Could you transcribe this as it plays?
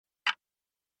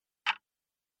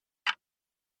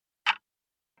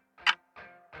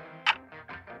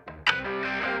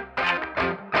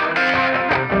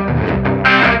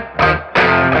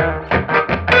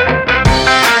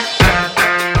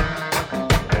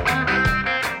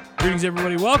Greetings,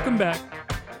 everybody. Welcome back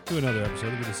to another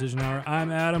episode of the Decision Hour.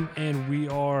 I'm Adam, and we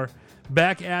are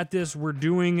back at this. We're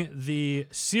doing the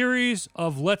series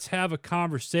of Let's Have a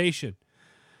Conversation.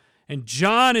 And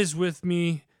John is with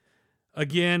me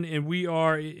again,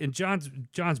 and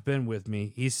John's been with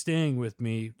me. He's staying with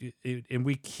me. And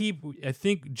we keep, I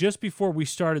think just before we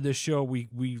started this show, we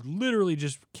literally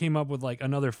just came up with like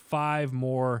another 5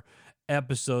 more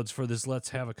episodes for this Let's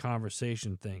Have a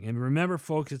Conversation thing. And remember,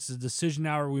 folks, it's a decision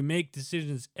hour. We make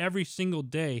decisions every single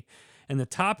day. And the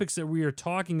topics that we are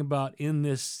talking about in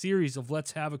this series of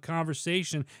Let's Have a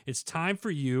Conversation, it's time for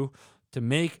you to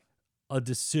make a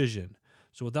decision.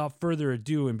 So without further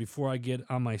ado, and before I get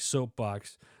on my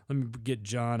soapbox, let me get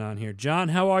John on here. John,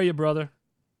 how are you, brother?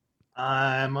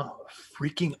 I'm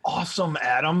freaking awesome,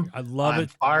 Adam. I love it.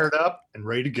 Fired up and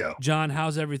ready to go. John,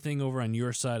 how's everything over on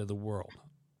your side of the world?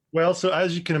 Well, so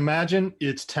as you can imagine,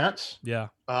 it's tense. Yeah.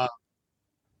 Of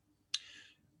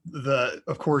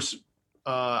course,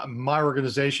 my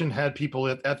organization had people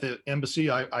at the embassy.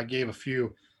 I gave a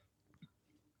few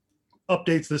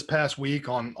updates this past week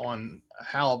on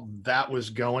how that was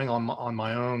going on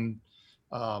my own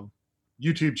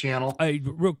YouTube channel.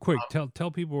 Real quick,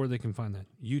 tell people where they can find that.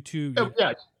 YouTube. Oh,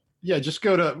 yeah. Just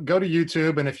go to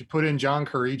YouTube, and if you put in John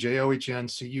Currie,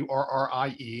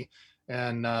 JohnCurrie,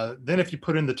 and then if you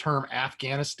put in the term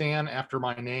Afghanistan after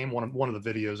my name, one of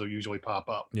the videos will usually pop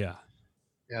up. Yeah.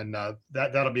 And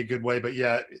that'll be a good way. But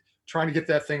yeah, trying to get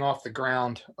that thing off the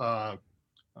ground.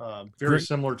 Very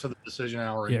similar to the Decision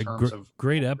Hour in terms of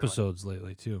great episodes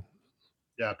lately too.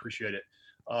 Yeah, I appreciate it.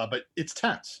 But it's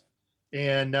tense.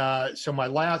 And so my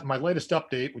latest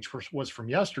update, which was from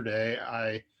yesterday,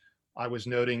 I was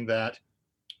noting that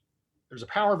there's a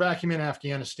power vacuum in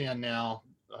Afghanistan now.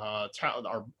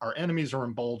 Our enemies are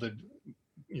emboldened,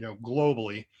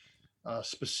 globally,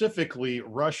 specifically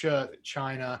Russia,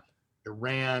 China,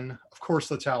 Iran, of course,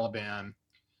 the Taliban.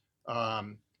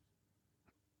 The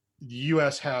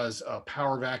U.S. has a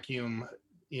power vacuum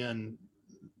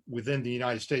within the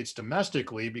United States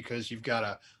domestically because you've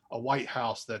got a White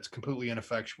House that's completely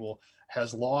ineffectual,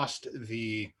 has lost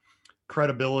the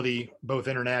credibility both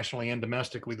internationally and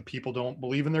domestically. The people don't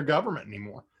believe in their government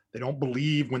anymore. They don't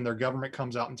believe when their government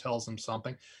comes out and tells them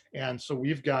something. And so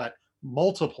we've got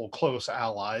multiple close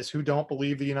allies who don't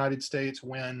believe the United States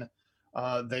when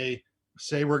they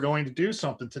say we're going to do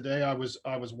something. Today, I was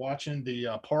watching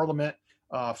the Parliament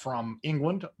from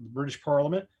England. The British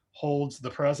Parliament holds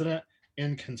the president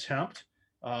in contempt.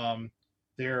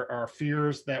 There are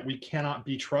fears that we cannot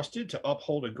be trusted to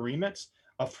uphold agreements,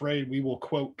 afraid we will,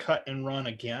 quote, cut and run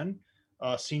again.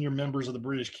 Senior members of the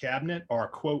British cabinet are,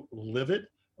 quote, livid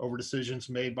over decisions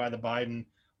made by the Biden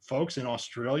folks. In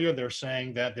Australia, they're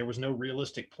saying that there was no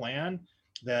realistic plan,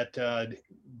 that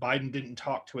Biden didn't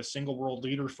talk to a single world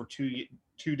leader for two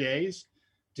days,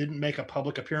 didn't make a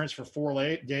public appearance for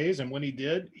 4 days. And when he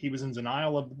did, he was in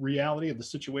denial of reality of the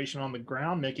situation on the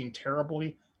ground, making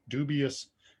terribly dubious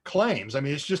claims. I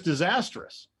mean, it's just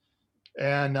disastrous.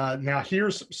 And now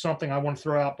here's something I want to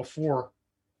throw out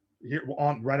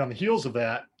right on the heels of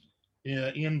that.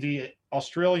 In the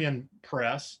Australian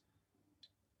press,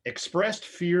 expressed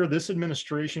fear this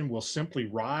administration will simply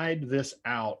ride this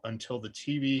out until the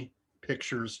TV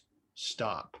pictures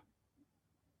stop.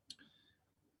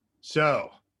 So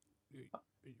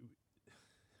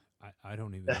I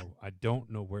don't even know. I don't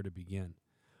know where to begin.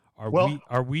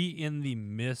 Are we in the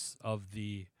midst of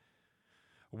the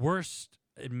worst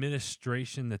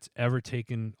administration that's ever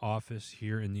taken office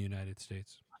here in the United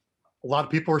States? A lot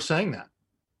of people are saying that.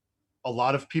 A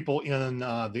lot of people in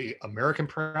the American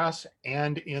press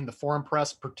and in the foreign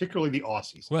press, particularly the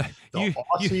Aussies. Well,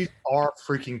 Aussies are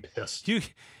freaking pissed.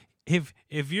 If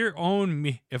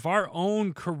our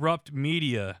own corrupt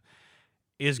media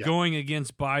is going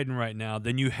against Biden right now,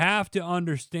 then you have to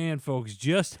understand, folks,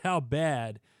 just how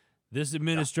bad this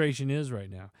administration is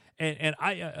right now. And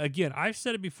I've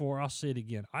said it before, I'll say it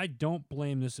again. I don't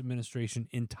blame this administration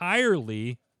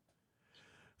entirely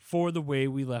for the way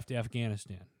we left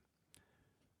Afghanistan.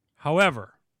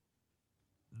 However,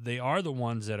 they are the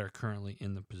ones that are currently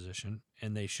in the position,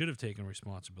 and they should have taken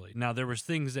responsibility. Now, there was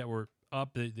things that were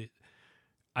up.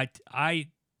 I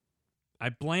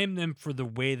blame them for the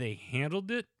way they handled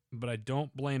it, but I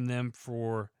don't blame them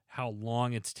for how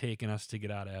long it's taken us to get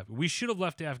out of Afghanistan. We should have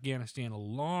left Afghanistan a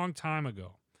long time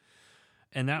ago,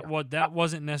 and that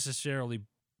wasn't necessarily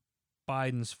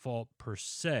Biden's fault per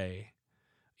se,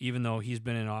 even though he's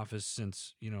been in office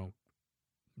since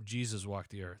Jesus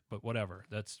walked the earth, but whatever.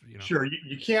 That's Sure.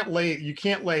 You can't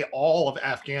lay all of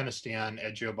Afghanistan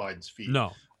at Joe Biden's feet.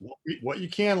 No. What you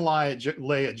can lay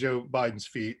at Joe Biden's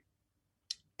feet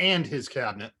and his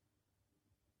cabinet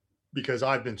because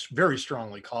I've been very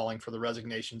strongly calling for the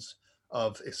resignations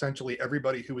of essentially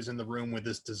everybody who was in the room when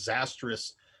this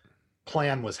disastrous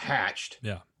plan was hatched.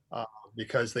 Yeah.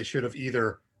 Because they should have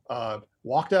either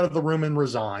walked out of the room and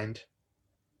resigned,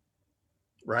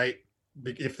 right?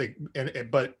 But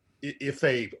if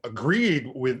they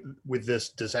agreed with this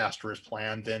disastrous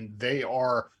plan, then they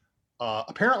are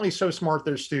apparently so smart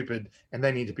they're stupid and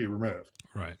they need to be removed.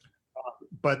 Right.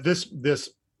 But this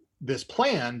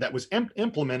plan that was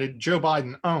implemented, Joe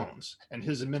Biden owns and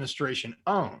his administration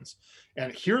owns.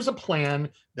 And here's a plan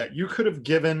that you could have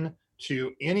given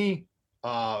to any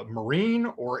Marine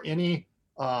or any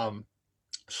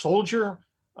soldier.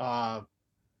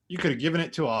 You could have given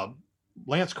it to a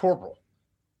Lance Corporal,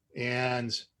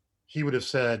 and he would have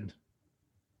said,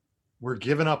 we're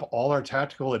giving up all our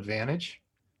tactical advantage.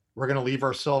 We're going to leave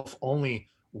ourselves only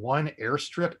one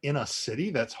airstrip in a city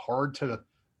it's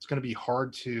going to be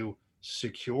hard to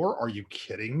secure. Are you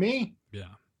kidding me? Yeah.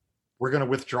 We're going to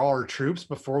withdraw our troops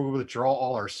before we withdraw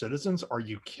all our citizens. Are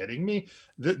you kidding me?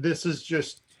 This is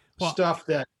just stuff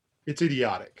that it's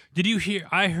idiotic. Did you hear?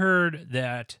 I heard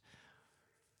that,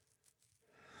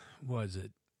 was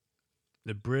it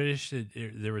the British?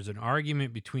 There was an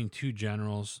argument between two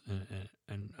generals and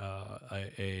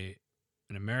an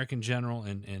American general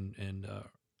and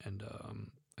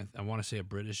I want to say a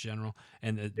British general.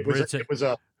 And it was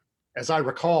a, as I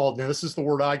recall, now this is the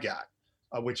word I got,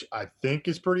 which I think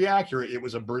is pretty accurate. It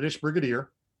was a British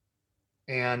brigadier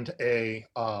and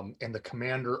the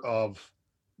commander of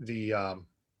the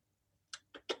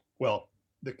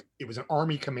it was an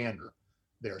army commander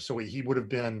there. So he would have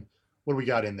been, what do we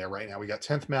got in there right now? We got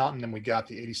 10th Mountain and we got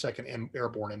the 82nd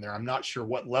Airborne in there. I'm not sure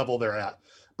what level they're at,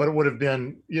 but it would have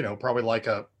been, probably like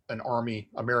an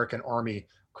American Army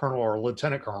colonel or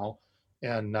lieutenant colonel.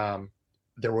 And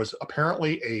there was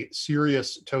apparently a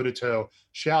serious toe-to-toe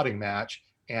shouting match.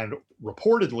 And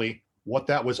reportedly, what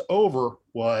that was over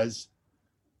was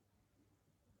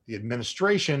the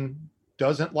administration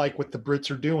doesn't like what the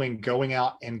Brits are doing, going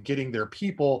out and getting their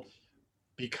people,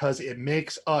 because it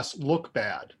makes us look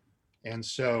bad. And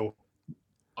so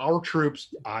our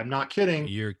troops, I'm not kidding.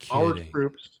 You're kidding.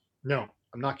 No,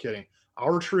 I'm not kidding.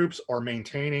 Our troops are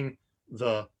maintaining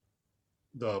the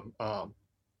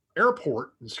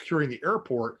airport and securing the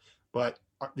airport, but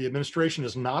the administration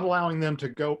is not allowing them to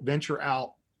go venture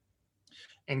out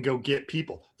and go get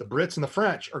people. The Brits and the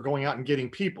French are going out and getting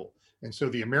people. And so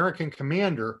the American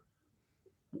commander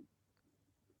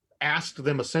asked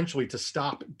them essentially to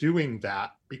stop doing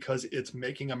that because it's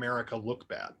making America look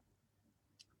bad.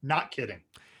 Not kidding.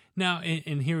 Now,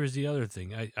 and here is the other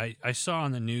thing. I saw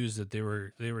on the news that they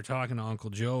were talking to Uncle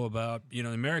Joe about,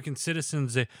 American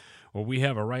citizens, we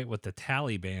have a right with the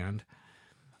Taliban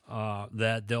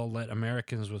that they'll let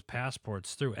Americans with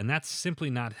passports through. And that's simply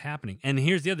not happening. And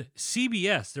here's the other.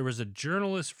 CBS, there was a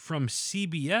journalist from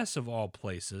CBS of all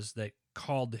places that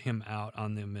called him out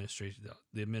on the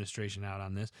administration out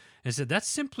on this and said,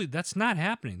 that's not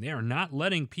happening. They are not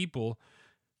letting people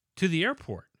to the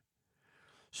airport.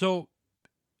 So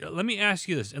let me ask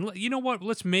you this, and you know what?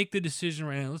 Let's make the decision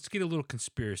right now. Let's get a little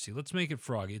conspiracy. Let's make it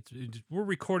froggy. We're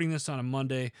recording this on a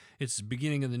Monday. It's the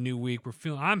beginning of the new week.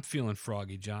 I'm feeling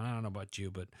froggy, John. I don't know about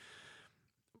you, but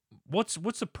what's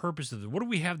the purpose of this? What do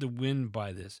we have to win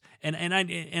by this? And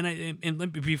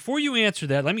before you answer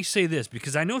that, let me say this,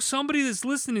 because I know somebody that's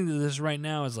listening to this right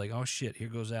now is like, oh shit, here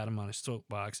goes Adam on his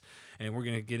soapbox, and we're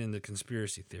gonna get into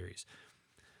conspiracy theories.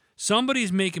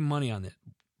 Somebody's making money on it.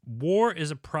 War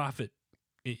is a profit.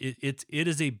 It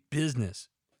is a business.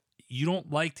 You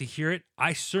don't like to hear it.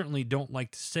 I certainly don't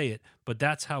like to say it, but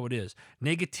that's how it is.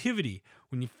 Negativity.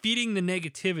 When you're feeding the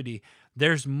negativity,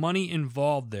 there's money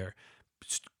involved there.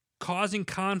 Causing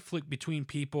conflict between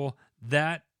people,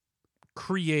 that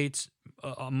creates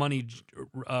money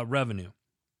revenue.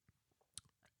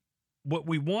 What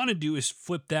we want to do is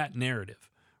flip that narrative,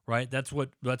 right? That's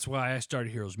why I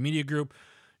started Heroes Media Group.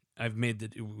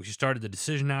 We started the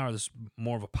Decision Hour. This is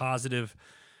more of a positive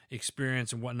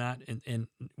experience and whatnot, and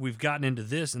we've gotten into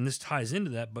this, and this ties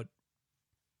into that. But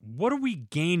what are we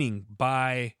gaining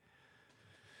by,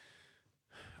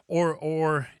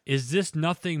 or is this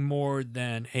nothing more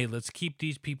than, hey, let's keep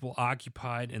these people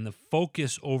occupied, and the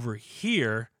focus over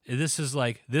here, this is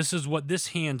what this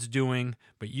hand's doing,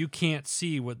 but you can't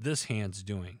see what this hand's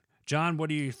doing. John,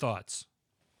 what are your thoughts?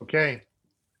 Okay.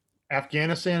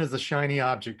 Afghanistan is the shiny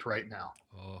object right now.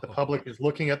 Oh. The public is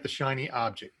looking at the shiny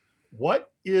object.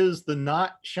 What is the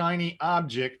not shiny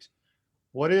object?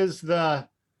 What is the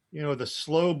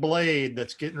slow blade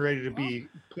that's getting ready to be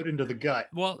put into the gut?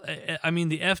 Well, I mean,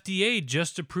 the FDA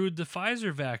just approved the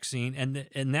Pfizer vaccine,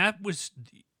 and that was,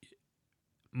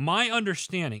 my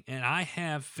understanding, and I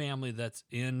have family that's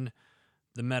in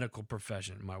the medical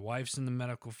profession. My wife's in the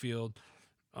medical field.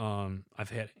 I've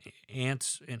had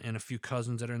aunts and a few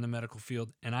cousins that are in the medical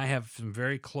field, and I have some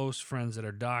very close friends that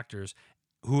are doctors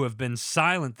who have been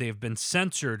silent. They've been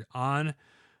censored on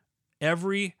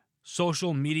every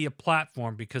social media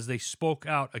platform because they spoke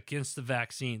out against the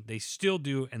vaccine. They still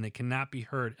do, and they cannot be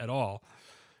heard at all.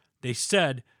 They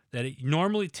said that it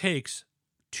normally takes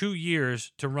 2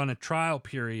 years to run a trial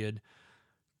period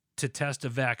to test a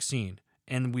vaccine,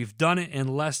 and we've done it in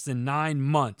less than 9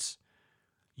 months.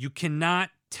 You cannot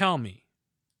tell me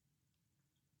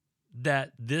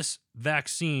that this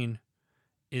vaccine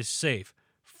is safe.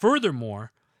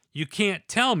 Furthermore, you can't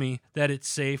tell me that it's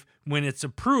safe when it's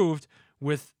approved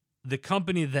with the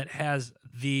company that has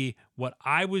what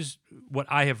I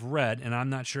have read, and I'm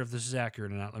not sure if this is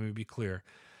accurate or not. Let me be clear,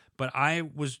 but I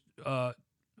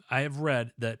have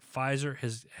read that Pfizer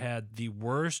has had the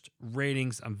worst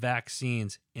ratings on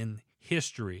vaccines in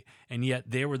history, and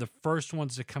yet they were the first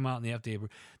ones to come out in the FDA.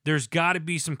 There's got to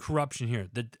be some corruption here.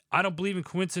 I don't believe in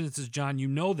coincidences, John. You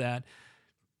know that.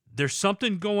 There's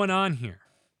something going on here.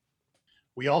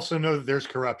 We also know that there's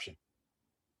corruption.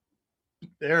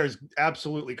 There is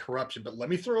absolutely corruption. But let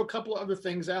me throw a couple of other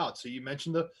things out. So you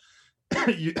mentioned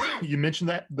you mentioned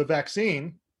that the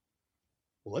vaccine.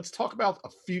 Well, let's talk about a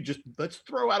few. Let's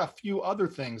throw out a few other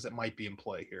things that might be in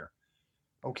play here.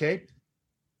 Okay.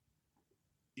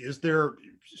 Is there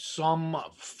some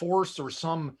force or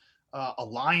some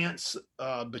alliance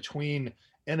between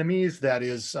enemies that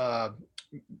is,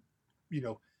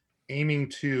 aiming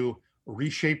to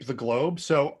reshape the globe?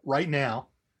 So right now,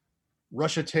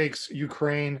 Russia takes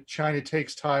Ukraine, China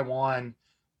takes Taiwan,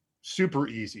 super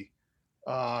easy.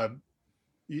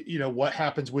 What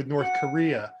happens with North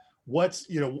Korea?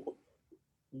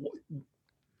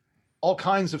 All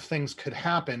kinds of things could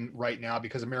happen right now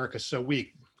because America's so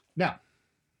weak. Now,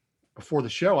 before the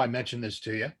show, I mentioned this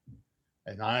to you,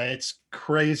 and it's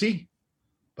crazy,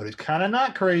 but it's kind of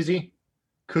not crazy.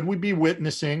 Could we be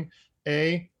witnessing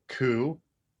a coup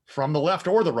from the left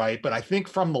or the right? But I think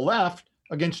from the left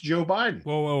against Joe Biden.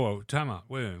 Whoa. Time out.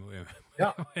 Wait a minute.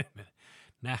 Yeah. Wait a minute.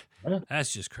 Nah,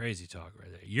 that's just crazy talk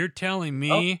right there. You're telling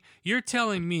me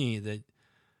that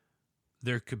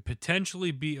there could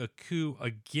potentially be a coup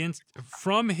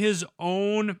from his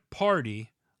own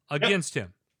party against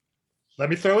him. Let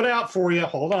me throw it out for you.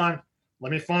 Hold on.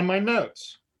 Let me find my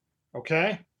notes.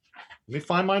 Okay. Let me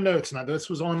find my notes. Now this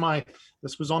was on my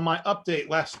update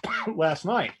last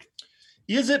night.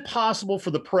 Is it possible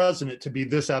for the president to be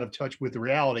this out of touch with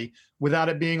reality without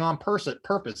it being on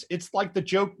purpose? It's like the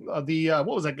joke of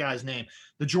what was that guy's name?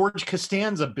 The George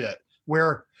Costanza bit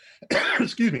where,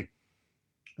 excuse me,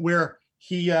 where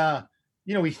he,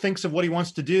 he thinks of what he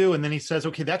wants to do, and then he says,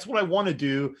 okay, that's what I want to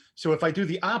do. So if I do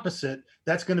the opposite,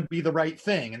 that's going to be the right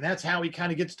thing. And that's how he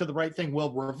kind of gets to the right thing.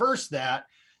 Well, reverse that.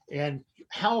 And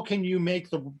how can you make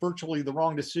virtually the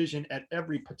wrong decision at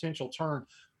every potential turn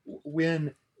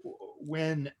when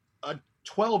a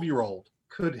 12-year-old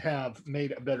could have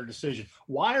made a better decision?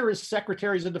 Why are his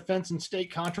secretaries of defense and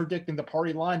state contradicting the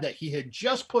party line that he had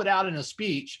just put out in a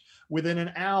speech within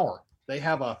an hour? They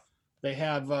have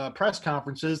press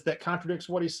conferences that contradicts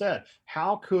what he said.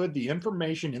 How could the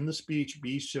information in the speech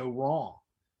be so wrong?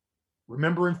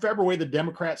 Remember in February, the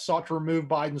Democrats sought to remove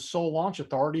Biden's sole launch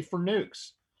authority for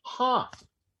nukes.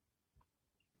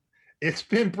 It's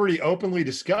been pretty openly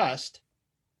discussed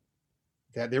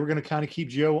that they were going to kind of keep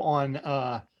Joe on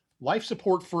life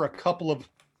support for a couple of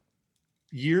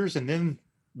years and then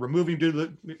remove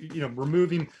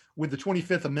him with the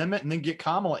 25th Amendment and then get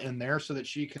Kamala in there so that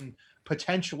she can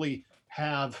potentially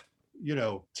have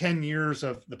 10 years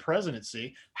of the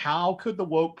presidency. How could the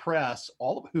woke press,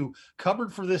 who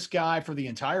covered for this guy for the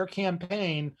entire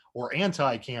campaign or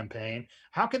anti-campaign,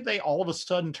 how could they all of a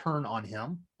sudden turn on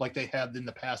him like they had in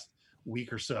the past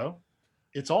week or so?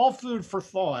 It's all food for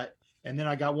thought. And then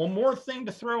I got one more thing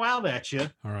to throw out at you.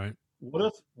 All right.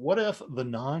 What if the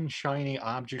non-shiny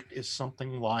object is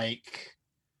something like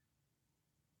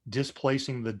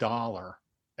displacing the dollar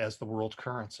as the world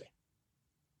currency?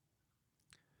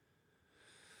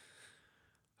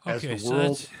 Okay, as the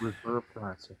world's reserve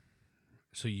currency.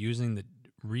 So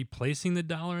replacing the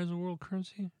dollar as a world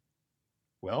currency?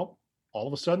 Well, all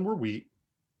of a sudden we're weak.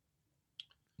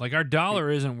 Like our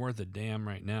dollar isn't worth a damn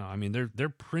right now. I mean, they're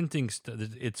printing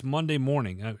it's Monday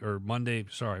morning or Monday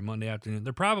afternoon.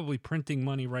 They're probably printing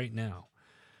money right now.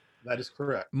 That is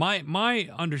correct. My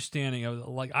understanding of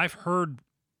I've heard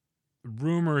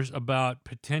rumors about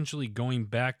potentially going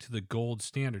back to the gold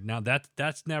standard. Now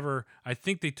that's never. I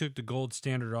think they took the gold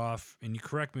standard off. And you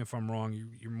correct me if I'm wrong.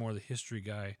 You're more the history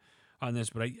guy. on this,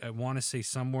 but I want to say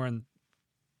somewhere in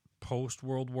post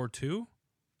World War II.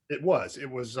 It was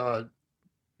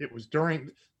during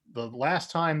the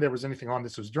last time there was anything on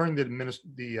this was during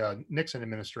the Nixon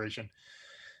administration,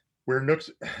 where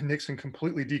Nixon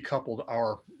completely decoupled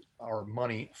our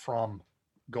money from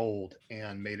gold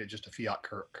and made it just a fiat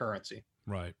currency.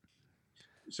 Right.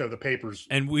 So the papers,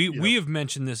 and we have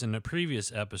mentioned this in a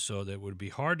previous episode, that it would be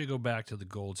hard to go back to the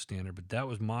gold standard, but that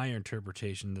was my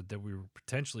interpretation, that we were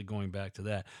potentially going back to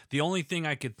that. The only thing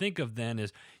I could think of then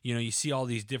is, you see all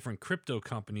these different crypto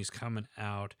companies coming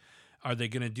out. Are they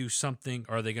going to do something?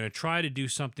 Are they going to try to do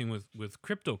something with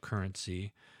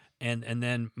cryptocurrency and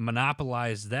then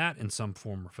monopolize that in some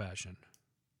form or fashion?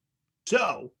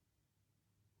 So,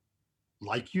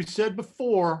 like you said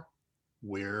before,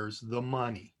 where's the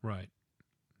money? Right.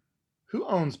 Who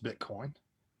owns Bitcoin?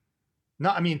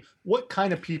 What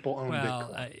kind of people own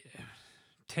Bitcoin?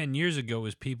 10 years ago, it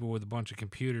was people with a bunch of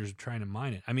computers trying to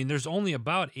mine it. There's only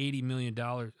about $80 million,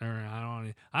 or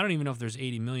I don't even know if there's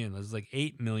 80 million. There's like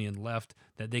 8 million left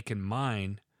that they can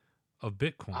mine of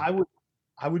Bitcoin.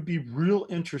 I would be real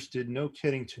interested, no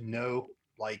kidding, to know,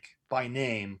 like, by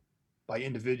name, by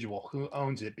individual, who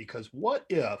owns it. Because what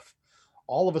if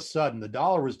all of a sudden the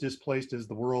dollar was displaced as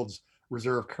the world's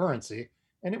reserve currency,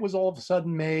 and it was all of a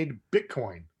sudden made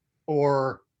Bitcoin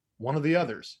or one of the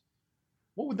others?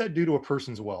 What would that do to a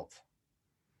person's wealth?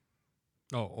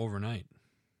 Oh, overnight.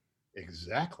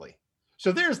 Exactly.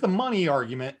 So there's the money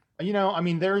argument.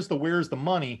 There's the where's the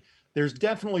money. There's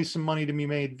definitely some money to be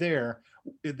made there.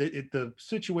 The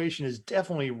situation is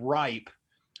definitely ripe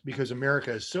because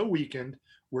America is so weakened.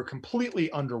 We're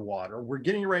completely underwater. We're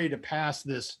getting ready to pass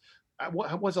this,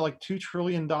 what was it, like $2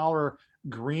 trillion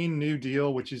Green New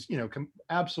Deal, which is,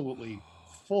 absolutely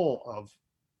full of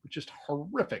just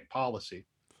horrific policy.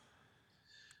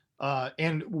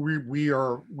 And we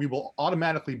will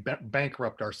automatically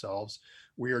bankrupt ourselves.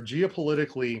 We are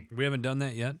geopolitically. We haven't done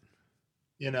that yet.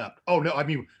 Inept. Oh no,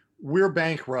 we're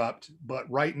bankrupt. But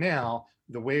right now,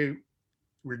 the way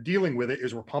we're dealing with it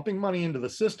is we're pumping money into the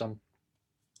system.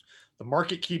 The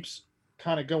market keeps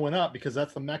kind of going up because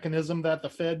that's the mechanism that the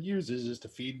Fed uses, is to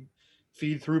feed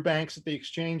through banks at the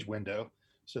exchange window.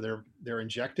 So they're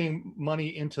injecting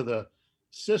money into the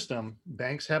system.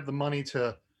 Banks have the money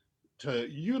to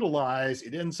utilize.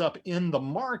 It ends up in the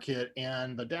market,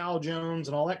 and the Dow Jones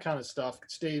and all that kind of stuff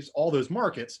all those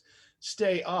markets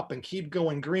stay up and keep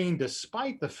going green,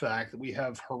 despite the fact that we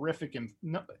have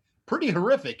pretty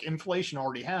horrific inflation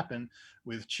already happened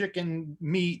with chicken,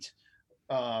 meat,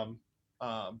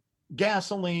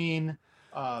 gasoline,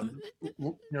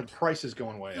 the prices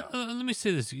going way up. Let me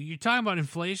say this. You're talking about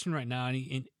inflation right now,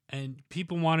 and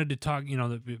people wanted to talk,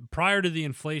 prior to the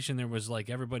inflation, there was like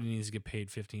everybody needs to get paid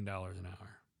 $15 an hour.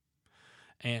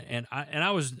 And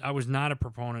I was not a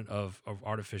proponent of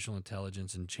artificial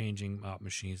intelligence and changing out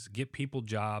machines to get people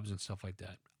jobs and stuff like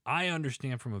that. I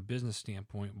understand from a business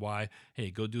standpoint why,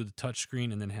 hey, go do the touch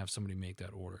screen and then have somebody make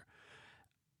that order.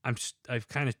 I've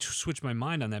kind of switched my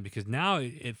mind on that, because now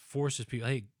it forces people,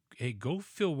 hey, go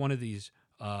fill one of these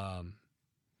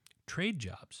trade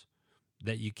jobs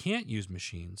that you can't use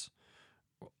machines.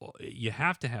 You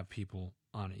have to have people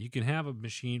on it. You can have a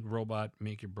machine robot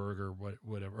make your burger,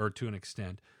 whatever, or to an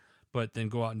extent, but then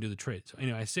go out and do the trade. So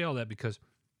anyway, I say all that because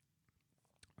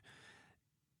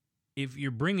if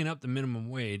you're bringing up the minimum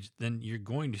wage, then you're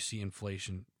going to see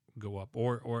inflation go up.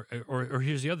 Or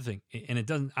here's the other thing, and it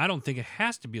doesn't. I don't think it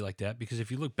has to be like that, because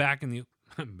if you look back in the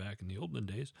olden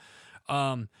days,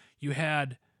 you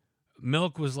had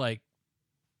milk was like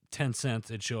 10 cents.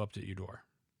 It'd show up at your door.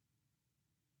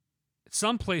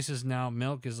 Some places now,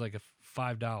 milk is like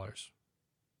 $5.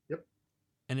 Yep.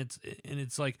 And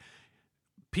it's like,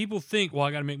 people think, well,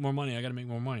 I got to make more money. I got to make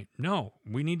more money. No,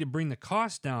 we need to bring the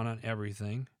cost down on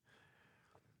everything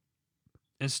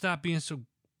and stop being so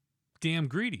damn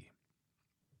greedy.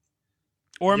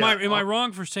 Or am I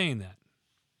wrong for saying that?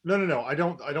 No. I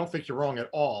don't think you're wrong at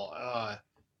all.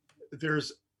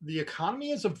 The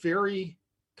economy is a very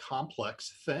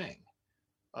complex thing.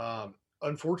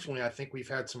 Unfortunately, I think we've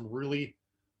had some really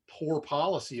poor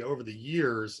policy over the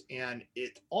years, and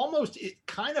it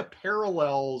kind of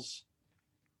parallels,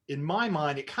 in my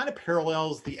mind,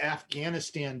 the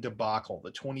Afghanistan debacle,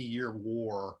 the 20-year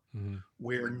war,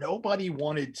 where nobody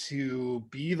wanted to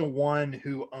be the one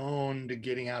who owned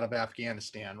getting out of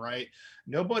Afghanistan, right?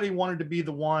 Nobody wanted to be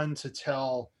the one to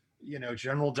tell,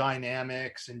 General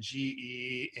Dynamics and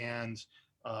GE and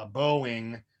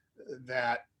Boeing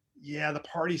that, yeah, the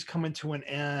party's coming to an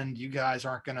end. You guys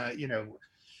aren't going to,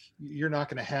 you're not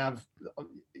going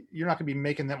to be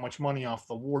making that much money off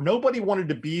the war. Nobody wanted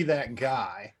to be that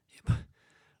guy.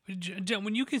 But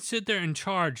When you can sit there and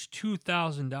charge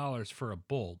 $2,000 for a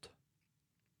bolt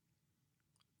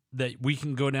that we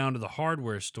can go down to the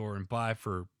hardware store and buy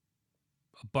for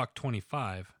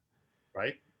 $1.25,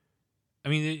 right? I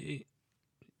mean,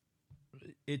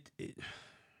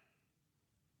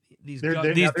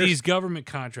 these government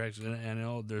contracts, and I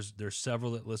know there's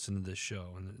several that listen to this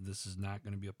show, and this is not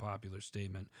going to be a popular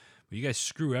statement, but you guys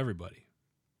screw everybody.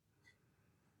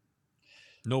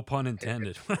 No pun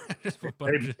intended.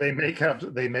 they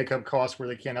make up costs where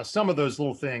they can. Now, some of those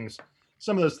things,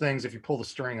 if you pull the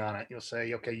string on it, you'll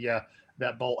say, okay, yeah,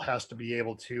 that bolt has to be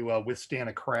able to withstand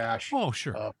a crash. Oh,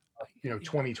 sure.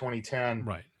 2010,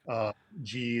 right.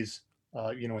 G's,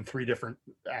 in 3 different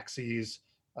axes.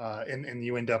 And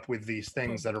you end up with these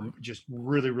things that are just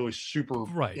really, really super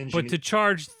right. engineered. But to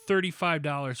charge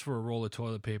 $35 for a roll of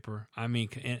toilet paper, I mean,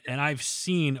 and I've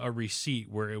seen a receipt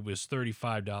where it was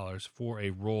 $35 for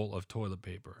a roll of toilet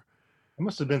paper. It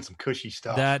must have been some cushy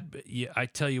stuff. I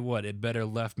tell you what, it better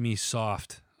left me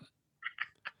soft.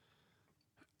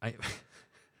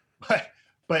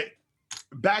 But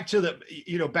back to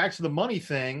the money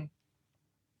thing.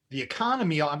 The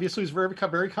economy obviously is very,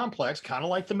 very complex, kind of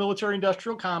like the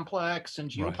military-industrial complex and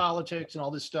geopolitics right. and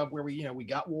all this stuff where we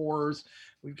got wars,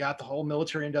 we've got the whole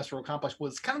military-industrial complex. Well,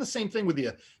 it's kind of the same thing with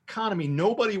the economy.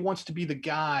 Nobody wants to be the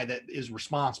guy that is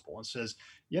responsible and says,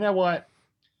 you know what?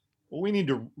 Well, we need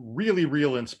to really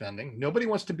reel in spending. Nobody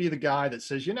wants to be the guy that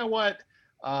says, you know what?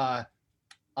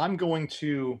 I'm going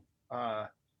to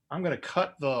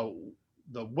cut the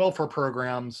welfare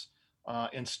programs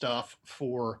and stuff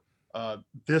for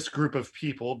this group of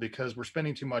people because we're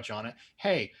spending too much on it.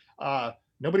 Hey,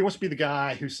 nobody wants to be the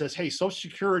guy who says, hey, Social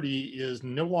Security is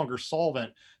no longer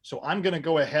solvent, so I'm going to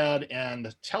go ahead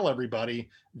and tell everybody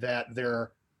that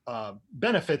their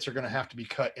benefits are going to have to be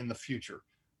cut in the future.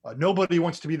 Nobody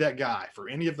wants to be that guy for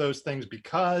any of those things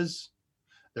because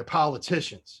they're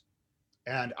politicians.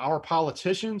 And our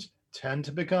politicians tend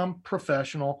to become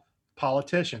professional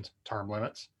politicians, term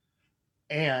limits.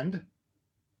 And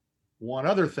one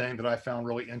other thing that I found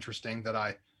really interesting that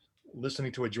I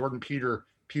listening to a Jordan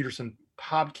Peterson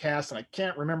podcast, and I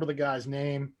can't remember the guy's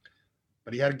name,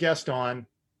 but he had a guest on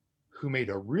who made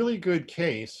a really good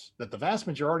case that the vast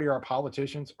majority of our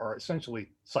politicians are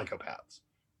essentially psychopaths.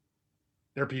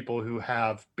 They're people who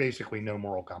have basically no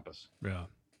moral compass. Yeah.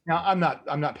 Now, I'm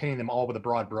not painting them all with a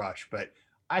broad brush, but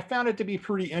I found it to be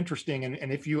pretty interesting.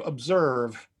 And if you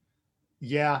observe,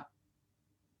 yeah,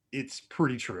 it's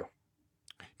pretty true.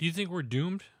 Do you think we're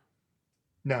doomed?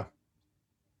 No.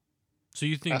 So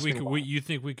you think you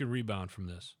think we could rebound from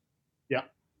this? Yeah.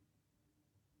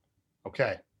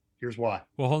 Okay. Here's why.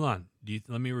 Well, hold on.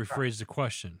 Let me rephrase the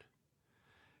question.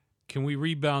 Can we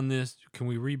rebound this? Can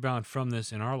we rebound from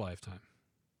this in our lifetime?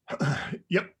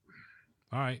 Yep.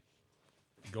 All right.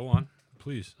 Go on,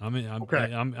 please.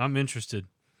 I'm interested.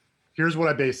 Here's what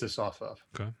I base this off of.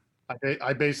 Okay.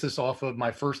 I base this off of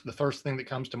the first thing that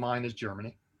comes to mind is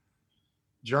Germany.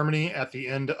 Germany at the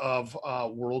end of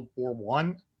World War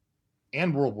I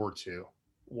and World War II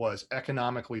was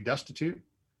economically destitute.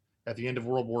 At the end of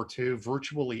World War II,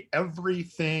 virtually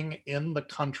everything in the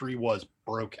country was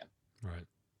broken. Right.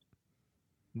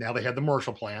 Now they had the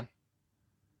Marshall Plan,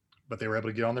 but they were able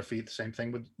to get on their feet. The same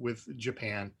thing with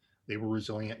Japan. They were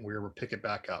resilient and we were able to pick it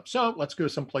back up. So let's go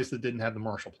someplace that didn't have the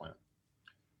Marshall Plan.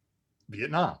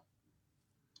 Vietnam.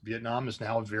 Vietnam is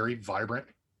now a very vibrant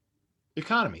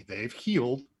economy. They've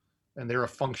healed and they're a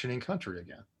functioning country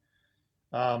again.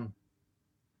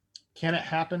 Can it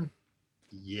happen?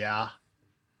 Yeah.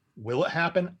 Will it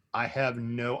happen? I have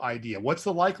no idea. What's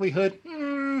the likelihood?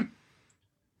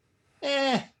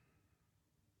 I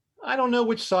don't know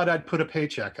which side I'd put a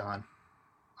paycheck on.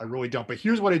 I really don't. But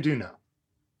here's what I do know.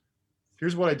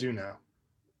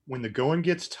 When the going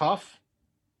gets tough,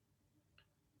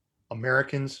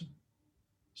 Americans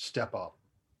step up.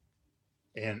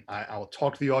 And I'll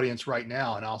talk to the audience right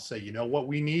now and I'll say, you know what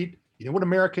we need? You know what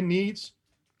America needs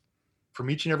from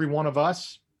each and every one of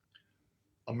us?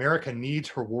 America needs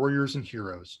her warriors and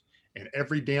heroes. And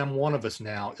every damn one of us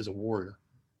now is a warrior.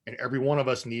 And every one of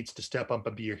us needs to step up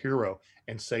and be a hero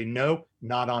and say, no,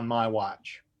 not on my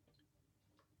watch.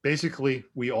 Basically,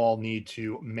 we all need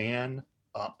to man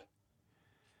up.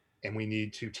 And we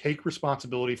need to take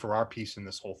responsibility for our piece in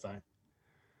this whole thing.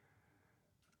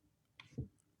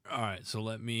 All right, so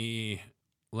let me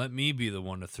be the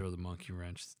one to throw the monkey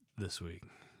wrench this week.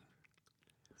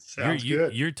 Sounds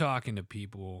good. You're talking to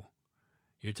people.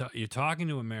 You're talking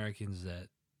to Americans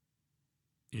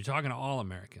you're talking to all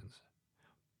Americans.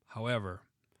 However,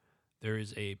 there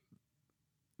is a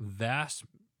vast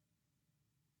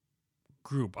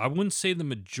group, I wouldn't say the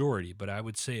majority, but I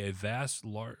would say a vast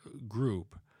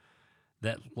group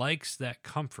that likes that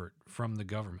comfort from the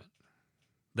government,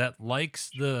 that likes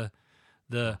the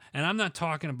and I'm not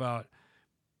talking about,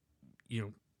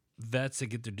 vets that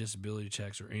get their disability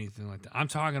checks or anything like that. I'm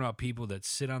talking about people that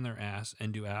sit on their ass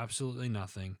and do absolutely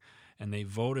nothing, and they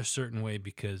vote a certain way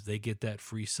because they get that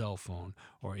free cell phone.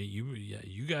 Or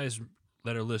you guys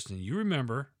that are listening, you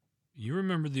remember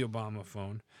the Obama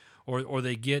phone, or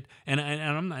they get and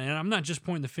I'm not just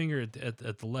pointing the finger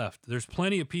at the left. There's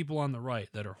plenty of people on the right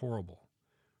that are horrible.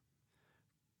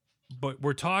 But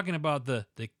we're talking about the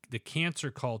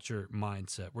cancer culture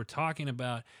mindset. We're talking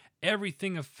about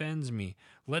everything offends me.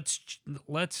 Let's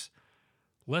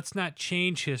not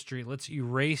change history. Let's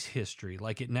erase history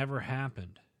like it never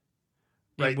happened.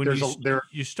 Right. When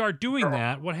you start doing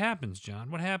that, what happens,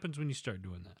 John? What happens when you start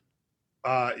doing that?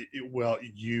 Well,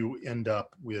 you end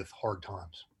up with hard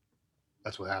times.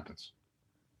 That's what happens.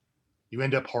 You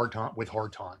end up with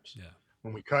hard times. Yeah.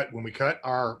 When we cut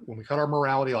our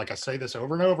morality, like I say this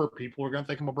over and over, people are going to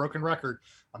think I'm a broken record.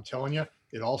 I'm telling you,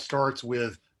 it all starts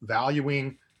with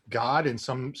valuing God in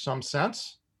some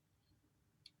sense.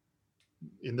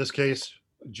 In this case,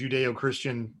 a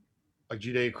Judeo-Christian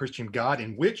God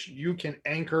in which you can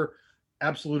anchor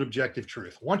absolute objective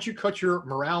truth. Once you cut your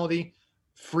morality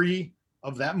free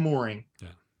of that mooring,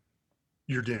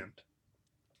 you're doomed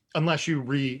unless you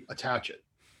reattach it.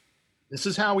 This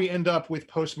is how we end up with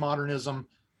postmodernism,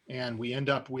 and we end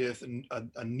up with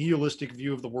a nihilistic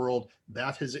view of the world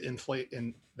that has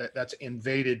that's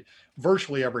invaded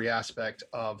virtually every aspect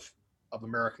of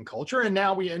American culture. And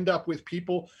now we end up with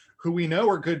people who we know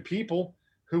are good people,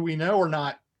 who we know are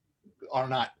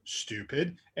not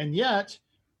stupid, and yet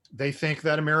they think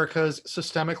that America is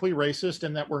systemically racist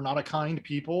and that we're not a kind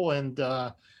people, and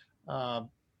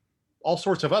all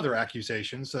sorts of other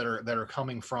accusations that are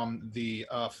coming from the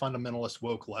fundamentalist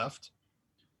woke left.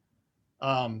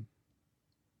 And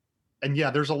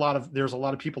yeah, there's a lot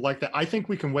of people like that. I think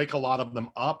we can wake a lot of them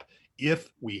up if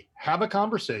we have a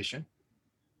conversation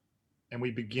and we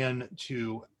begin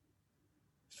to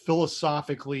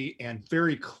philosophically and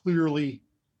very clearly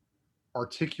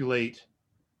articulate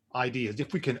ideas.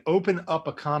 If we can open up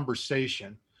a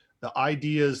conversation, the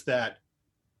ideas that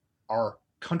our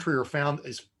country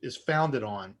is founded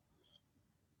on,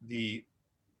 the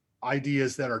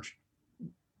ideas that are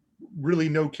really,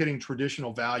 no kidding,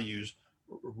 traditional values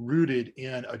rooted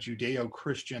in a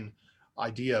Judeo-Christian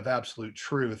idea of absolute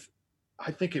truth,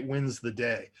 I think it wins the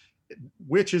day,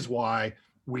 which is why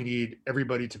we need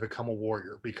everybody to become a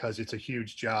warrior, because it's a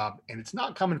huge job and it's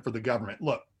not coming for the government.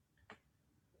 Look,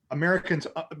 Americans,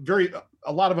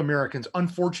 a lot of Americans,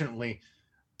 unfortunately,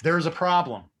 there's a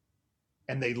problem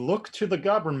and they look to the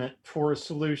government for a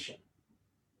solution.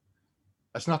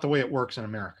 That's not the way it works in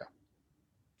America.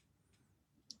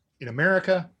 In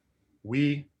America,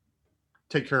 we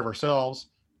take care of ourselves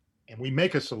and we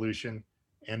make a solution.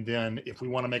 And then if we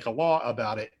want to make a law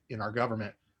about it in our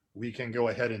government, we can go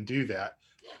ahead and do that.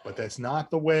 But that's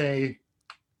not the way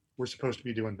we're supposed to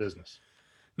be doing business.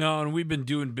 No, and we've been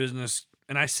doing business,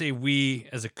 and I say we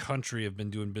as a country have been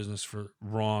doing business for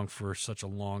such a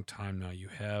long time now. You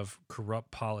have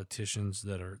corrupt politicians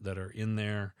that are in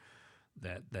there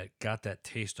that got that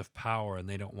taste of power, and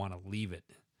they don't want to leave it.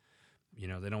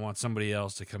 They don't want somebody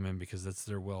else to come in because that's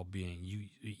their well-being.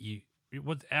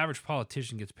 What the average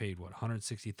politician gets paid, what,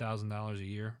 $160,000 a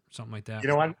year, something like that?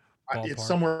 It's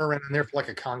somewhere around there for like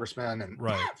a congressman, and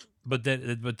right. But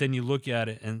then you look at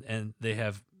it, and they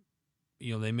have,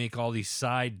 they make all these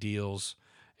side deals,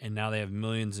 and now they have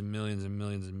millions and millions and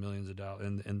millions and millions of dollars,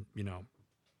 and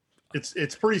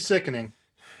it's pretty sickening.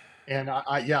 And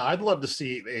I'd love to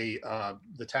see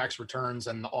the tax returns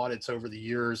and the audits over the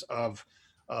years of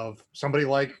somebody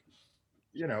like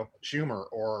Schumer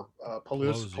or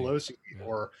Pelosi yeah.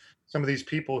 or some of these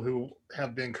people who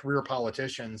have been career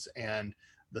politicians, and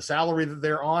the salary that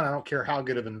they're on, I don't care how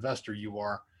good of an investor you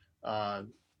are,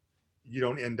 you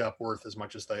don't end up worth as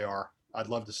much as they are. I'd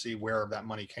love to see where that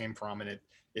money came from, and it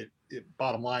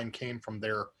bottom line came from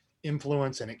their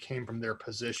influence, and it came from their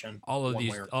position. All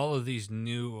of these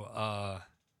new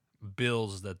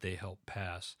bills that they help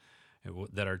pass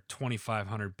that are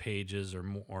 2,500 pages or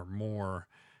more,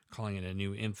 calling it a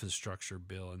new infrastructure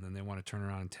bill, and then they want to turn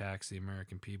around and tax the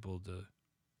American people to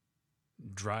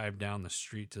drive down the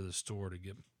street to the store to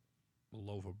get a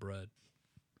loaf of bread,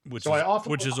 which is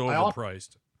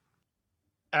overpriced.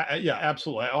 Yeah,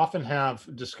 absolutely. I often have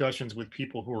discussions with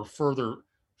people who are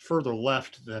further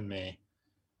left than me,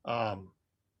 and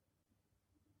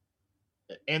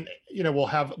we'll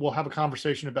have a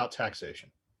conversation about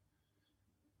taxation,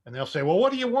 and they'll say, "Well,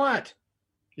 what do you want?"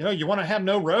 You want to have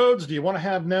no roads? Do you want to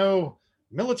have no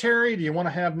military? Do you want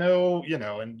to have no,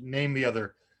 and name the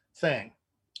other thing?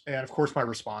 And of course, my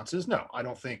response is no. I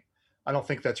don't think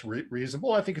that's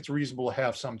reasonable. I think it's reasonable to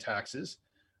have some taxes,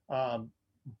 um,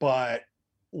 but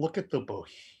look at the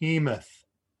behemoth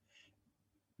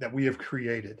that we have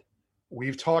created.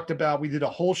 We've talked about. We did a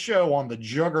whole show on the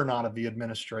juggernaut of the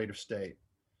administrative state.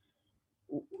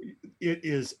 It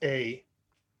is a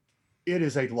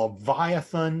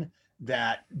leviathan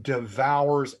that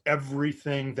devours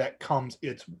everything that comes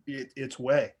its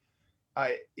way.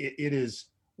 It is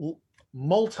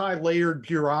multi-layered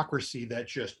bureaucracy that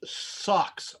just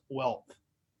sucks wealth.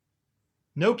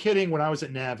 No kidding. When I was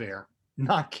at NavAir,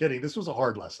 not kidding. This was a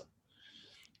hard lesson.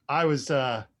 I was,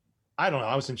 I don't know.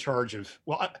 I was in charge of.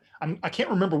 Well, I can't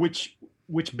remember which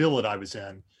billet I was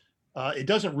in. It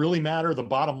doesn't really matter. The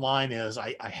bottom line is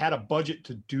I had a budget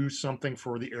to do something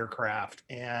for the aircraft.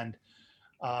 And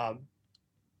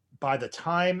by the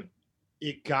time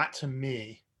it got to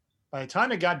me, by the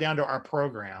time it got down to our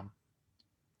program,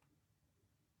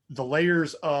 the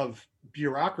layers of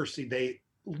bureaucracy, they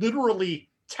literally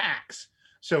tax.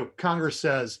 So Congress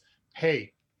says,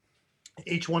 hey,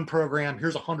 H1 program,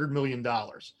 here's $100 million.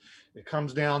 It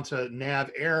comes down to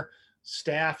NavAir.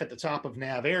 Staff at the top of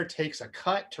NavAir takes a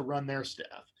cut to run their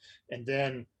staff. And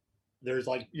then there's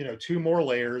like, two more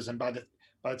layers. And by the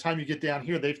time you get down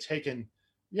here, they've taken,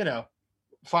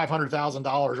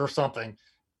 $500,000 or something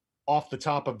off the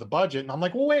top of the budget. And I'm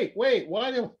like, well, wait,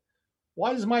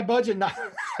 why does my budget not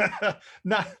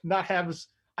not have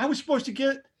I was supposed to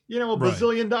get, a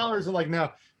bazillion dollars. And like,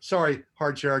 no, sorry,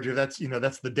 hard charger. That's,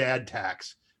 that's the dad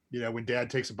tax, when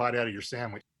dad takes a bite out of your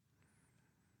sandwich.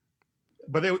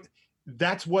 But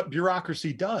that's what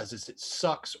bureaucracy does, is it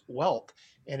sucks wealth,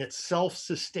 and it's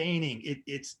self-sustaining.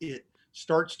 It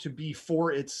starts to be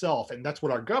for itself. And that's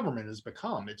what our government has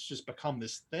become. It's just become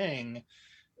this thing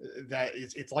that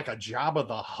it's like a Jabba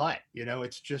the Hutt.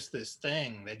 It's just this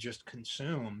thing that just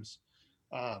consumes.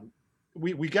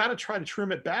 We got to try to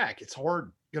trim it back. It's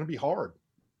hard. Going to be hard.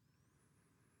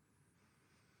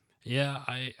 Yeah,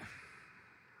 I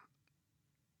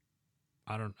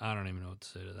don't even know what to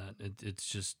say to that. It's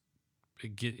just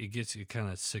it gets you kind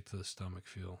of sick to the stomach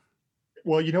feel.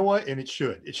 Well, you know what? And it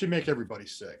should make everybody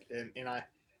sick. And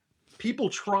people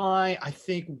try, I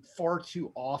think, far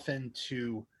too often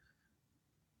to.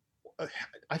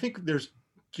 I think there's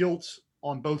guilt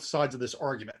on both sides of this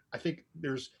argument. I think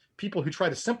there's people who try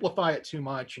to simplify it too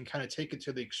much and kind of take it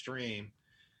to the extreme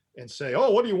and say, "Oh,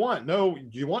 what do you want? Do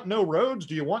you want no roads?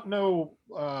 Do you want no,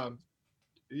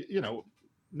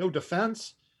 no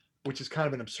defense?" Which is kind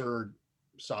of an absurd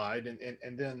side.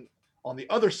 And then on the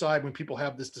other side, when people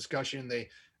have this discussion,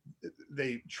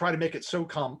 they try to make it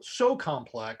so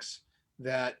complex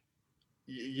that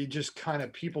you just kind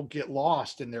of, people get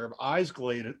lost and their eyes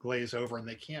glaze over, and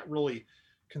they can't really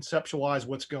conceptualize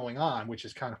what's going on, which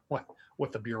is kind of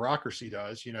what the bureaucracy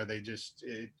does. They just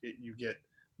you get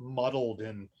muddled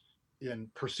in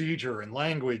procedure and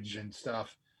language and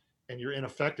stuff, and you're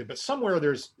ineffective. But somewhere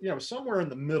there's, somewhere in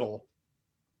the middle,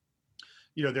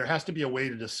 there has to be a way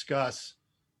to discuss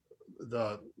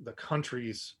the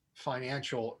country's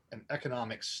financial and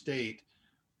economic state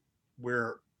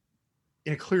where,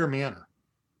 in a clear manner,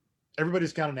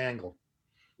 everybody's got an angle.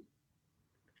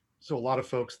 So a lot of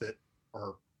folks that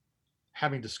are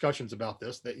having discussions about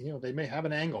this, that, they may have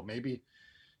an angle. Maybe,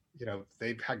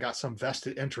 they've got some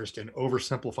vested interest in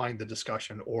oversimplifying the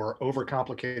discussion or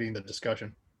overcomplicating the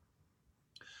discussion.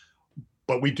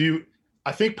 But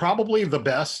I think probably the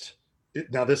best,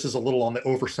 now this is a little on the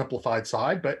oversimplified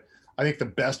side, but I think the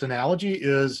best analogy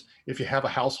is if you have a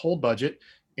household budget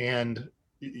and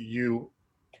you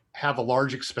have a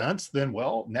large expense, then,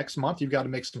 well, next month you've got to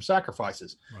make some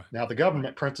sacrifices. Right. Now the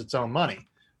government prints its own money,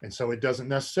 and so it doesn't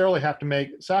necessarily have to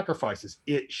make sacrifices.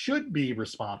 It should be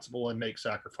responsible and make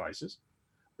sacrifices,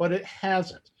 but it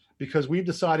hasn't, because we've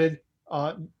decided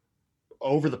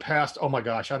over the past, oh my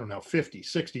gosh, I don't know, 50,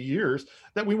 60 years,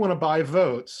 that we want to buy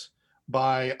votes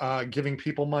by giving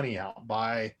people money out,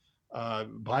 by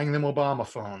buying them Obama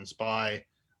phones, by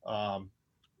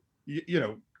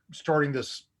starting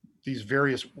these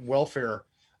various welfare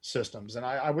systems. And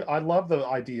I love the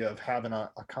idea of having a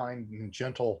kind and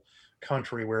gentle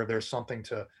country where there's something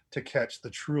to catch the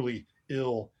truly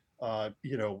ill, and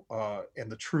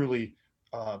the truly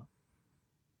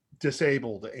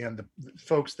disabled, and the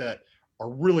folks that are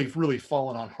really, really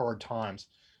falling on hard times.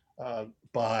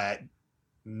 But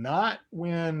not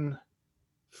when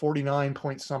 49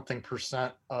 point something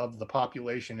percent of the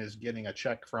population is getting a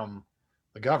check from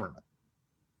the government.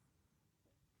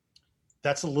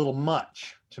 That's a little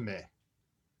much to me.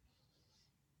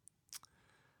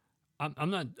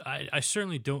 I'm not. I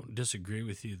certainly don't disagree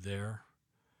with you there.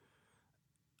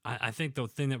 I think the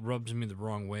thing that rubs me the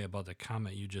wrong way about the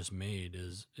comment you just made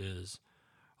is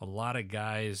a lot of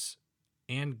guys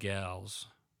and gals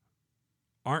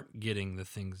aren't getting the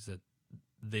things that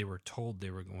they were told they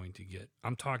were going to get.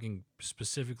 I'm talking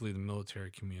specifically the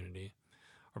military community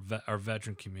or our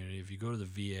veteran community. If you go to the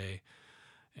VA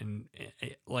and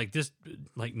like this,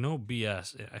 like no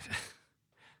BS.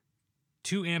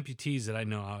 Two amputees that I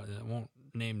know, I won't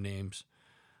name names.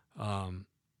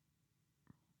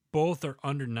 Both are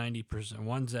under 90%.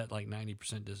 One's at like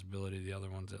 90% disability. The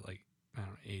other one's at like, I don't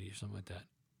know, 80 or something like that,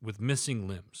 with missing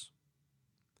limbs.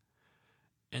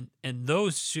 And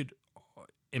those should,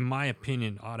 in my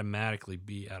opinion, automatically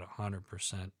be at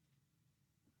 100%.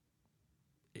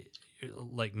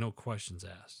 Like no questions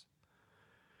asked.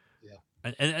 Yeah.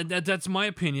 And that's my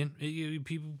opinion.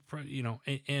 People,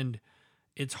 and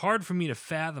it's hard for me to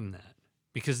fathom that,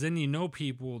 because then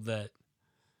people that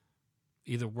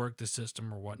either work the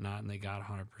system or whatnot, and they got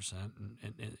 100%,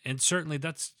 and certainly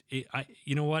that's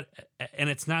you know what, and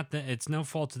it's not that, it's no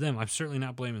fault to them. I'm certainly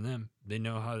not blaming them. They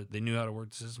knew how to work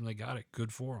the system. They got it.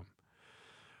 Good for them.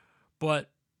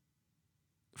 But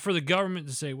for the government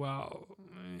to say, "Well,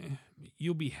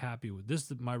 you'll be happy with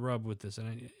this," my rub with this,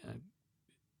 and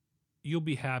you'll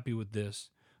be happy with this.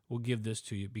 We'll give this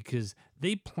to you because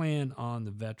they plan on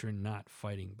the veteran not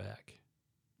fighting back,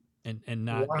 and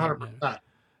not 100%.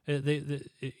 And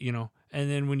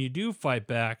then when you do fight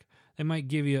back, they might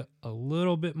give you a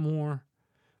little bit more,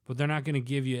 but they're not going to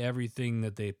give you everything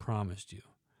that they promised you.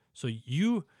 So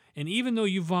and even though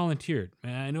you volunteered,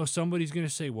 and I know somebody's going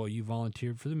to say, well, you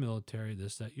volunteered for the military,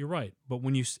 this, that, you're right. But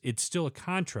it's still a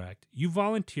contract. You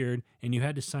volunteered and you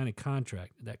had to sign a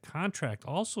contract. That contract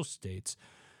also states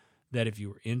that if you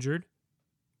were injured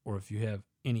or if you have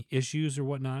any issues or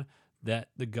whatnot, that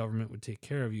the government would take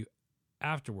care of you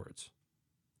afterwards.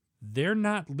 They're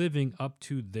not living up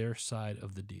to their side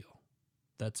of the deal.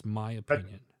 That's my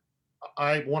opinion.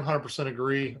 I 100%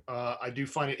 agree. I do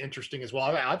find it interesting as well.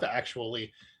 I've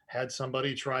actually had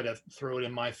somebody try to throw it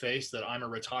in my face that I'm a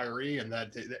retiree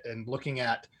and looking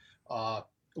at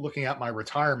my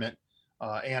retirement,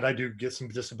 and I do get some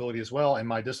disability as well, and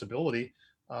my disability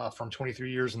from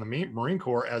 23 years in the Marine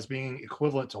Corps as being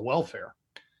equivalent to welfare.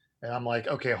 And I'm like,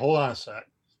 okay, hold on a sec.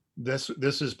 This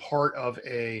is part of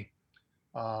a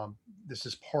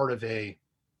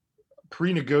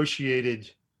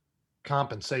pre-negotiated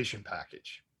compensation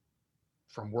package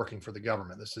from working for the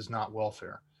government. This is not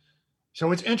welfare.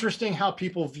 So it's interesting how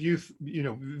people view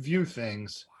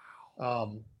things.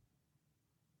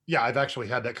 Yeah, I've actually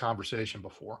had that conversation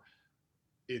before.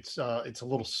 It's a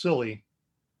little silly,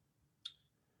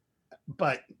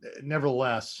 but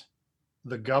nevertheless,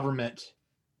 the government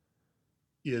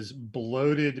is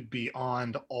bloated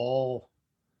beyond all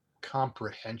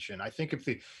comprehension. I think if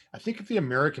the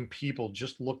American people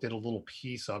just looked at a little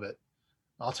piece of it,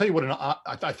 I'll tell you what,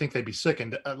 I think they'd be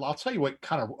sickened. I'll tell you what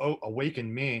kind of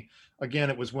awakened me. Again,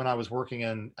 it was when I was working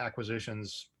in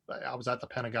acquisitions. I was at the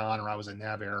Pentagon or I was at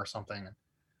NavAir or something.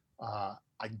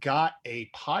 I got a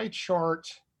pie chart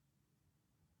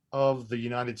of the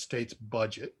United States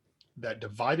budget that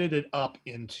divided it up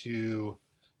into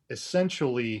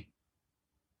essentially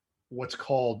what's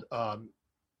called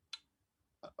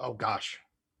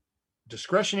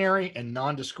discretionary and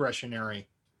non-discretionary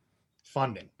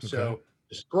funding. Okay. So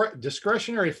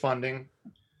discretionary funding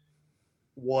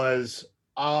was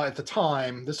at the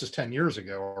time, this is 10 years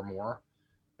ago or more,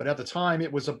 but at the time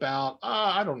it was about,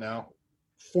 I don't know,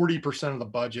 40% of the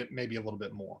budget, maybe a little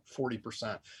bit more,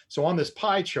 40%. So on this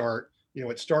pie chart,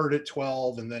 it started at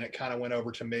 12 and then it kind of went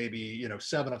over to maybe,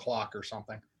 7 o'clock or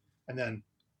something. And then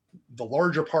the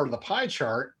larger part of the pie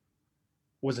chart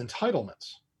was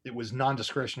entitlements. It was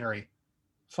non-discretionary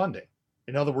funding.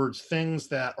 In other words, things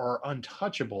that are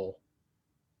untouchable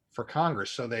for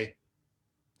Congress. So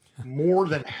more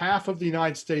than half of the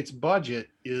United States budget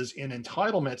is in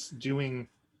entitlements, doing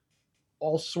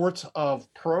all sorts of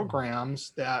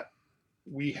programs that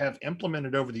we have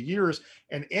implemented over the years.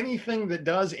 And anything that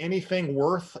does anything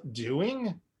worth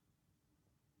doing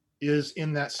is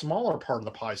in that smaller part of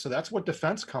the pie. So that's what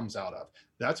defense comes out of.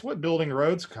 That's what building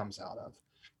roads comes out of.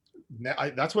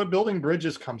 That's what building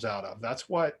bridges comes out of. That's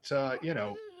what,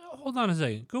 Hold on a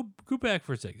second. Go back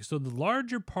for a second. So the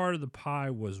larger part of the pie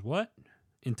was what?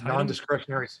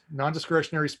 Non-discretionary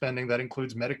spending. That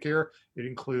includes Medicare. It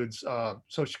includes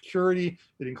Social Security.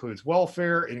 It includes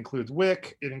welfare. It includes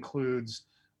WIC. It includes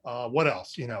what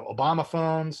else? Obama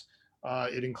phones.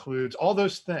 It includes all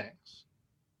those things.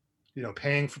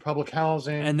 Paying for public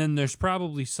housing. And then there's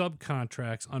probably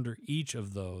subcontracts under each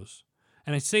of those.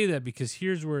 And I say that because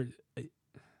here's where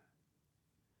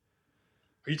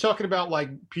Are you talking about like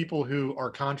people who are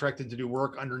contracted to do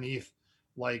work underneath,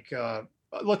 like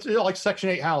let's like Section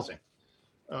 8 housing?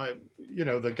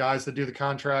 The guys that do the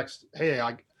contracts. Hey,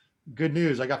 good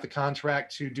news! I got the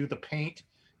contract to do the paint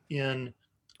in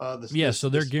Yeah, so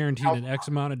they're this guaranteed house. an X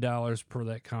amount of dollars per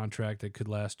that contract that could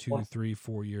last 2, 3,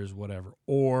 4 years, whatever.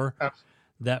 Or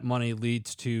that money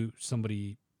leads to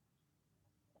somebody,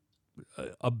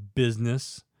 a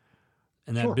business,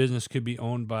 and that business could be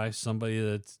owned by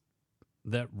somebody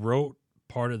that wrote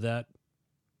part of that.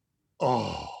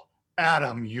 Oh,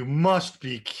 Adam, you must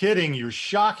be kidding. You're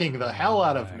shocking the hell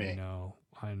out of me.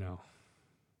 I know.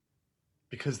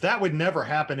 Because that would never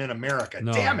happen in America.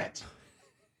 No. Damn it.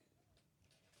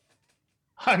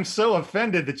 I'm so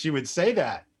offended that you would say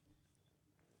that.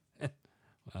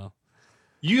 Well,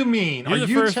 you mean you're the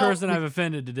first person I've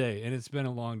offended today, and it's been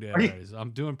a long day already. So I'm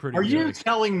doing pretty good. Are you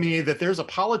telling me that there's a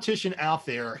politician out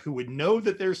there who would know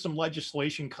that there's some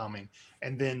legislation coming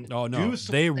and then no,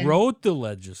 they wrote the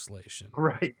legislation.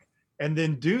 Right. And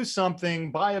then do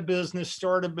something, buy a business,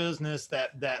 start a business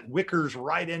that wickers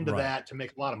right into that to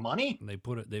make a lot of money? They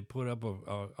put up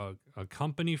a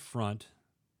company front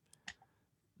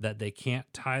that they can't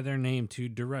tie their name to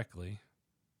directly.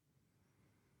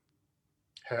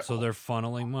 So they're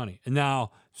funneling money. And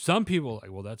now some people are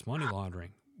like, well, that's money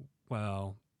laundering.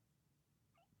 Well,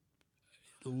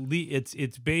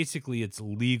 it's basically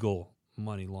legal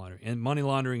money laundering. And money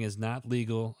laundering is not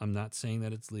legal. I'm not saying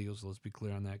that it's legal, so let's be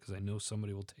clear on that, because I know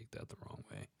somebody will take that the wrong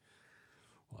way.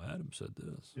 Well, Adam said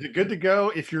this. Is it good to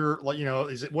go if you're like,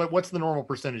 is it what's the normal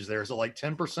percentage there? Is it like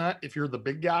 10% if you're the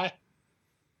big guy?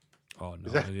 Oh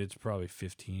no, it's probably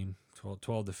 12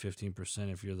 to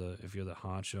 15% if you're the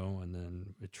honcho, and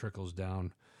then it trickles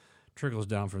down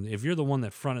from if you're the one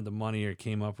that fronted the money or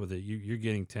came up with it, you're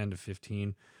getting 10 to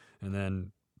 15, and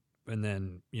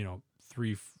then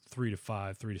 3 to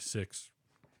 5, 3 to 6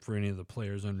 for any of the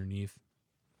players underneath.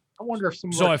 I wonder if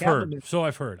some. So I've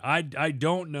heard. I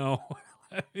don't know.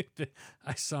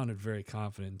 I sounded very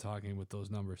confident in talking with those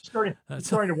numbers. I'm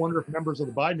starting to wonder if members of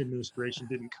the Biden administration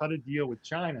didn't cut a deal with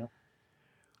China.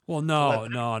 Well,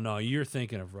 no. You're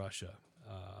thinking of Russia.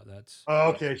 That's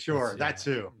okay. Sure, that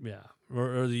too. Yeah,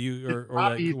 or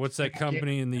that, what's that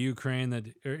company in the Ukraine that?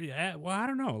 Well, I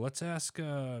don't know. Let's ask.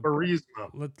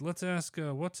 Burisma. Let's ask.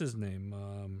 What's his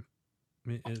name?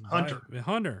 Hunter.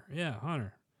 Hunter. Yeah,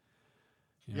 Hunter.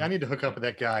 I need to hook up with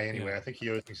that guy anyway. I think he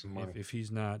owes me some money. If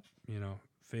he's not,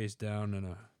 face down in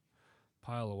a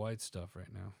pile of white stuff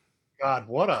right now. God,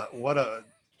 what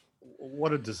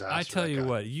a disaster! I tell you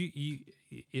what,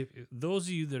 if those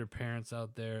of you that are parents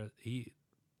out there,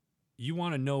 you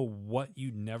want to know what you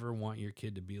never want your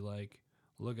kid to be like,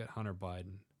 look at Hunter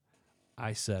Biden.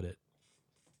 I said it.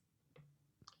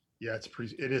 Yeah,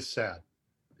 it is sad.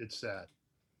 It's sad.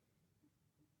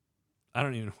 I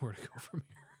don't even know where to go from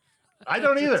here. I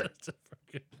don't either.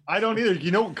 I don't either.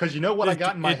 Because what I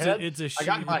got in my head? It's a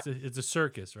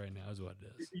circus right now is what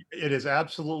it is. It is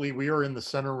absolutely. We are in the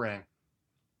center ring.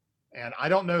 And I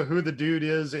don't know who the dude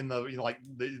is in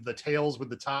the tails with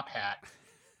the top hat,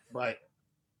 but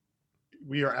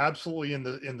we are absolutely in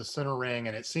the center ring.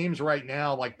 And it seems right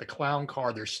now like the clown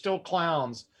car. There's still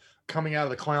clowns coming out of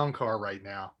the clown car right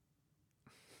now,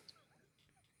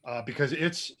 because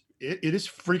it is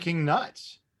freaking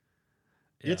nuts.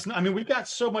 Yeah. It's not. I mean, we've got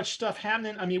so much stuff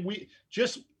happening. I mean, we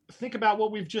just think about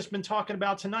what we've just been talking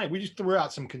about tonight. We just threw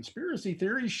out some conspiracy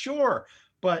theories, sure,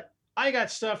 but I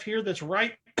got stuff here that's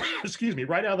right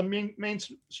out of the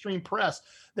mainstream press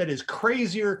that is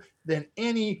crazier than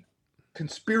any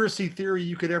conspiracy theory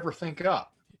you could ever think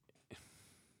up.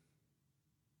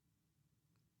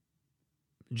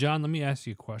 John, let me ask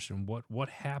you a question. What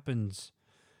happens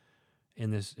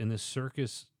in this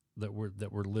circus that we're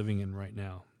living in right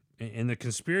now? And the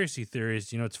conspiracy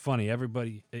theories, it's funny.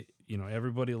 Everybody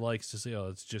likes to say, "Oh,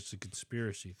 it's just a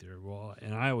conspiracy theory." Well,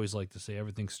 and I always like to say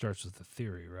everything starts with a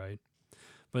theory, right?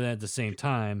 But at the same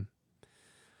time,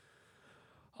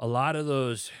 a lot of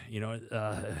those,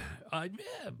 a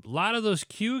lot of those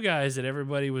Q guys that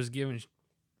everybody was giving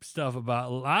stuff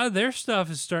about, a lot of their stuff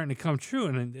is starting to come true.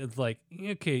 And it's like,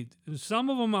 okay,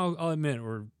 some of them I'll admit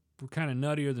were kind of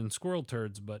nuttier than squirrel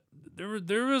turds, but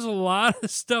there was a lot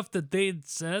of stuff that they had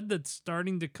said that's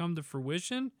starting to come to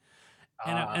fruition.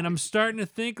 And I'm starting to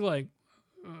think like,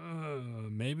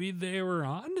 maybe they were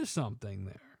onto something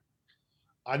there.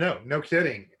 I know, no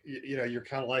kidding. You're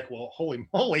kind of like, well, holy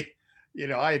moly.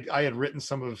 I had written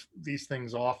some of these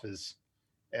things off as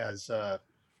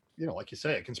like you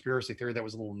say, a conspiracy theory that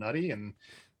was a little nutty. And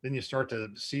then you start to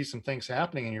see some things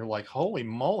happening and you're like, holy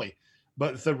moly.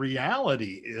 But the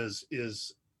reality is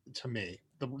to me,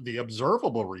 the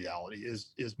observable reality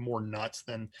is more nuts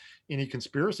than any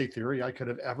conspiracy theory I could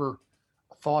have ever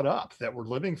thought up that we're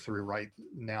living through right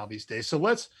now these days. So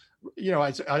let's,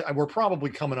 we're probably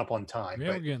coming up on time, Yeah,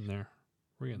 we're but getting there.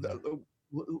 We're getting there.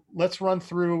 let's run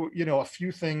through, a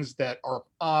few things that are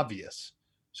obvious.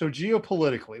 So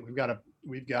geopolitically,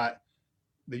 we've got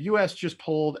the U.S. just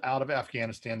pulled out of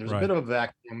Afghanistan. There's a Right. bit of a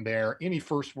vacuum there. Any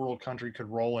first world country could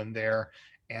roll in there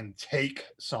and take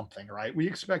something, right? We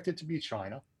expect it to be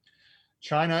China.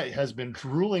 China has been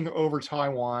drooling over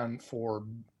Taiwan for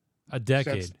A since,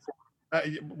 decade.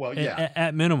 well, yeah,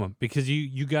 At minimum, because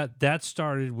you got that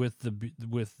started with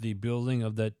the building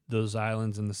of those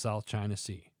islands in the South China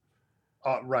Sea.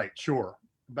 right, sure.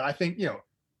 But I think,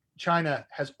 China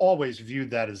has always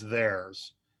viewed that as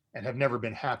theirs and have never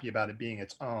been happy about it being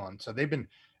its own. So they've been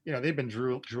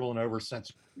drooling over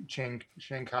since Chiang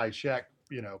Kai-shek,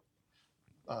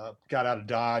 got out of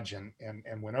Dodge and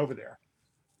went over there.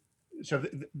 So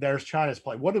there's China's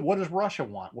play. What does Russia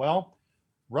want? Well,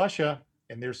 Russia,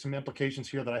 and there's some implications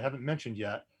here that I haven't mentioned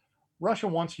yet. Russia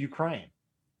wants Ukraine.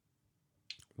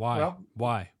 Why? Well,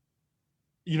 Why?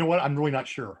 you know what? I'm really not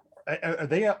sure. Are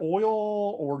they at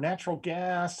oil or natural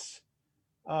gas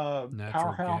Natural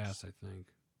powerhouse? gas, I think.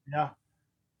 Yeah,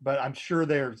 but I'm sure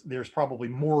there's probably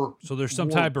more. So there's some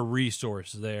type of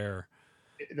resource there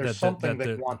There's something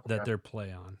they want that there. they're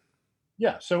play on.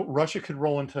 Yeah, so Russia could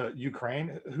roll into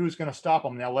Ukraine. Who's going to stop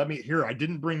them? Now, I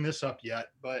didn't bring this up yet,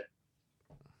 but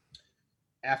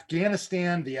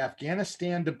Afghanistan, the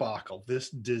Afghanistan debacle, this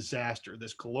disaster,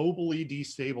 this globally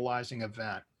destabilizing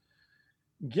event.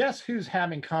 Guess who's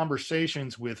having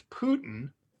conversations with Putin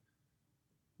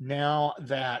now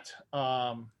that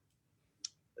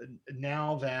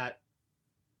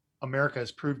America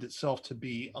has proved itself to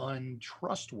be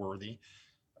untrustworthy?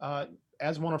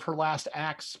 As one of her last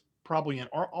acts, probably in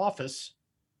our office,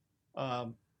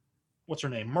 what's her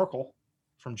name, Merkel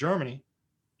from Germany,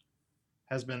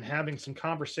 has been having some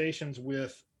conversations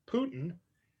with Putin.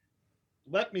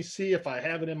 Let me see if I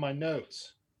have it in my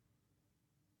notes.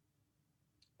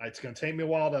 It's going to take me a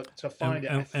while to find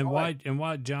it. And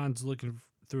why John's looking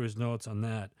through his notes on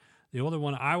that, the other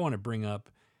one I want to bring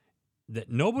up that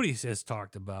nobody has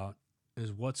talked about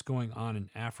is what's going on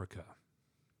in Africa.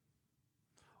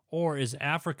 Or is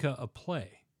Africa a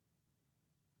play?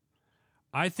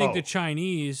 I think the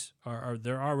Chinese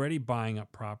they're already buying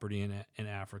up property in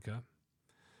Africa.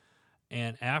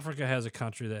 And Africa has a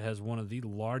country that has one of the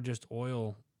largest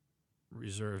oil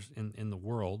reserves in the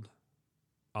world.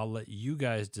 I'll let you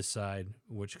guys decide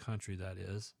which country that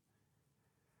is.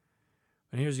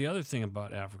 And here's the other thing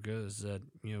about Africa is that,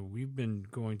 we've been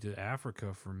going to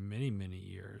Africa for many, many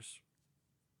years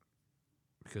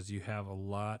because you have a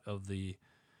lot of the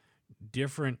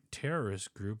different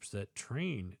terrorist groups that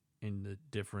train in the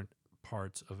different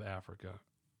parts of Africa.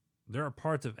 There are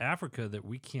parts of Africa that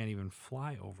we can't even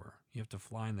fly over. You have to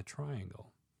fly in the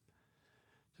triangle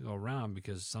to go around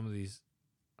because some of these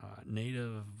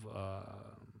native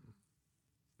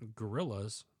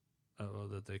guerrillas,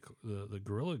 the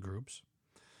guerrilla groups,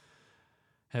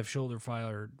 have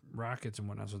shoulder-fired rockets and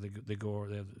whatnot. So they go over.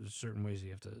 They have certain ways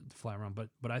you have to fly around.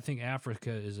 But I think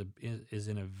Africa is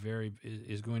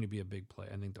going to be a big play.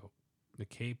 I think the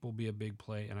Cape will be a big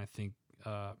play, and I think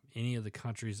any of the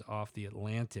countries off the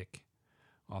Atlantic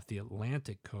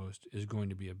coast is going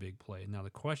to be a big play. Now the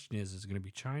question is it going to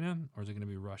be China or is it going to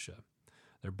be Russia?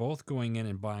 They're both going in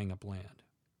and buying up land.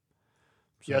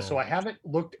 So I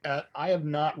have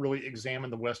not really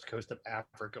examined the west coast of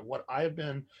Africa. What I have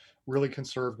been really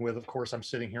concerned with, of course, I'm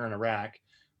sitting here in Iraq.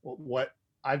 What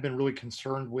I've been really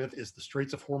concerned with is the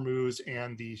Straits of Hormuz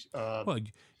and the. But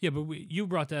you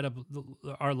brought that up.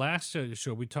 Our last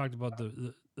show, we talked about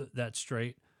that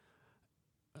strait.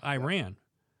 Iran.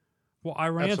 Well,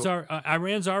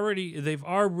 they've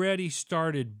already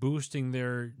started boosting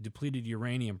their depleted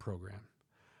uranium program.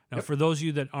 Now, for those of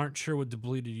you that aren't sure what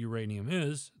depleted uranium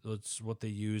is, that's what they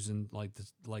use in like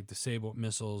the Sable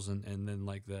missiles, and then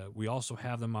we also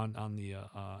have them on the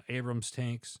Abrams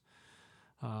tanks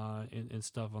and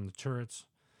stuff on the turrets.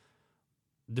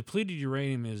 Depleted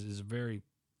uranium is very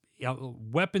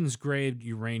weapons grade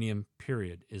uranium.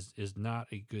 Period is not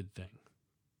a good thing.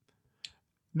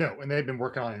 No, and they've been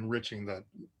working on enriching the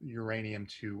uranium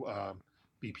to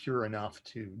be pure enough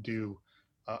to do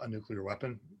a nuclear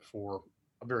weapon for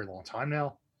a very long time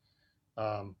now.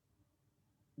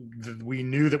 We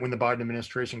knew that when the Biden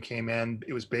administration came in,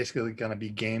 it was basically going to be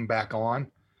game back on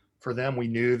for them. We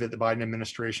knew that the Biden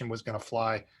administration was going to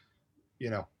fly,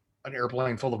 an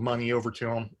airplane full of money over to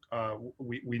him.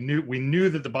 We knew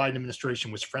that the Biden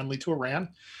administration was friendly to Iran.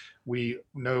 We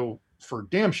know for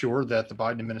damn sure that the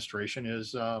Biden administration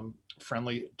is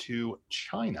friendly to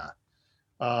China.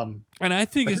 And I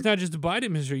think it's not just the Biden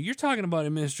administration. You're talking about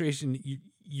administration.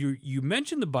 You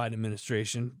mentioned the Biden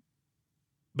administration,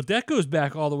 but that goes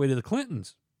back all the way to the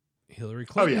Clintons. Hillary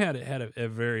Clinton had a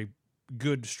very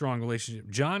good, strong relationship.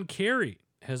 John Kerry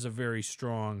has a very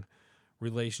strong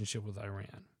relationship with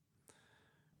Iran.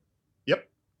 Yep.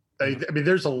 I mean,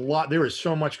 there's a lot. There is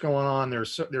so much going on.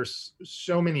 There's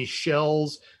so many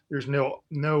shells. There's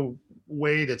no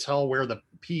way to tell where the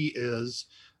P is.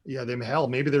 Yeah,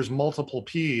 maybe there's multiple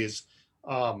P's.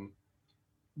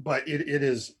 But it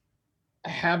is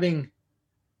having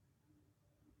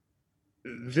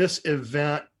this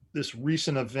event, this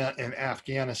recent event in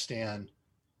Afghanistan,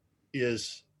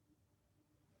 is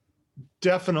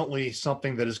definitely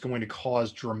something that is going to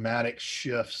cause dramatic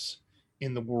shifts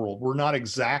in the world. We're not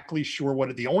exactly sure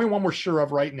the only one we're sure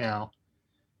of right now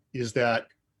is that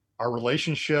our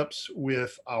relationships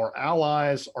with our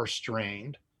allies are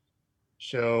strained.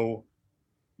 So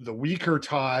the weaker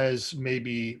ties may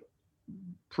be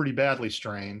pretty badly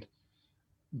strained.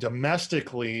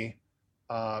 Domestically,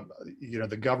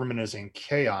 the government is in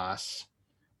chaos.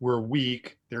 We're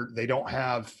weak. They don't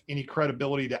have any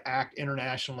credibility to act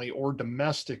internationally or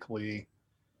domestically.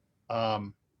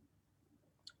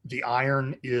 The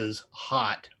iron is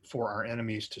hot for our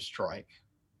enemies to strike.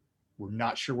 We're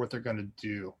not sure what they're going to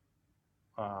do.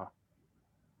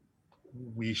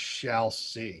 We shall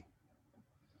see.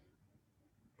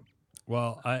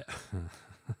 Well,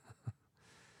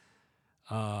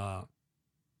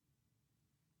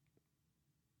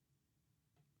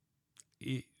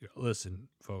 listen,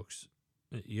 folks,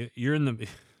 you're in the. Have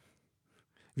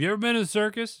you ever been to the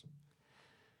circus?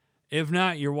 If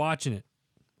not, you're watching it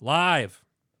live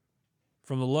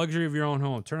from the luxury of your own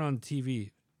home. Turn on the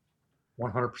TV.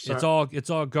 100%. It's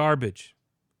all garbage.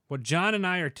 What John and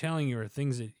I are telling you are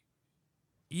things that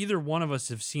either one of us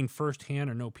have seen firsthand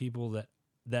or know people that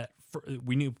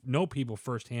we know people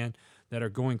firsthand that are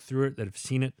going through it, that have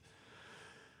seen it,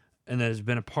 and that has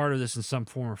been a part of this in some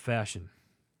form or fashion.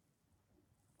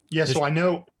 Yeah, so I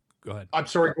know. Go ahead. I'm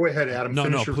sorry. Go ahead, Adam.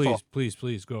 No,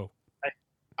 please go.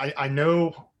 I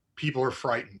know people are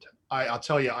frightened. I'll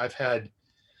tell you, I've had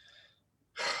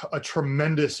a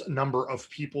tremendous number of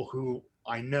people who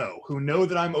know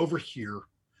that I'm over here,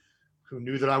 who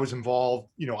knew that I was involved.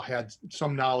 I had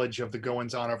some knowledge of the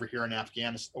goings on over here in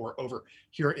Afghanistan, or over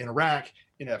here in Iraq,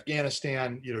 in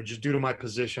Afghanistan, just due to my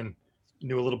position,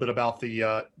 knew a little bit about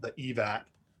the evac.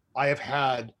 I have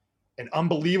had an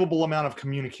unbelievable amount of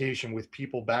communication with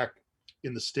people back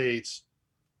in the States,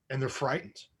 and they're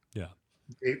frightened. Yeah.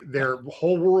 Their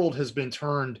whole world has been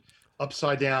turned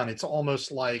upside down. It's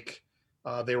almost like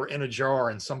they were in a jar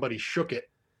and somebody shook it.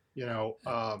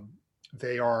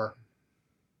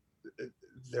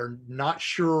 They're not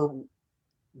sure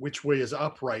which way is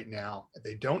up right now.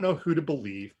 They don't know who to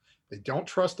believe. They don't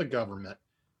trust the government.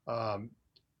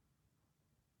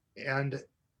 And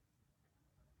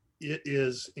it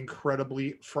is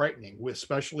incredibly frightening,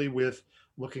 especially with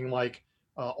looking like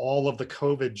all of the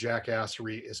COVID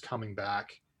jackassery is coming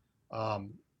back.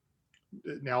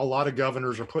 Now, a lot of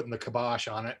governors are putting the kibosh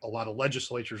on it. A lot of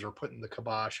legislatures are putting the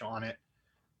kibosh on it.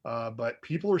 But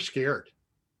people are scared.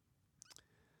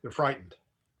 They're frightened.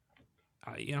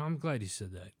 I'm glad you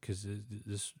said that, because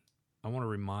I want to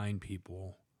remind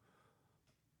people.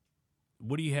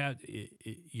 What do you have?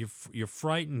 You're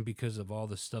frightened because of all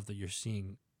the stuff that you're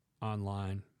seeing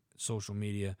online, social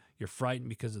media. You're frightened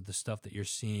because of the stuff that you're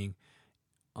seeing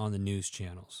on the news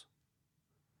channels.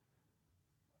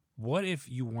 What if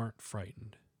you weren't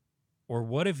frightened? Or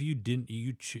what if you didn't?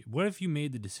 What if you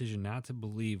made the decision not to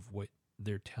believe what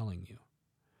they're telling you?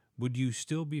 Would you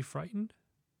still be frightened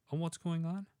on what's going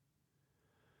on?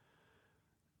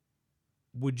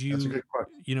 Would you? That's a good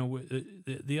question.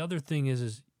 The other thing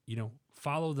is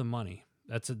follow the money.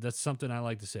 That's something I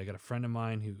like to say. I got a friend of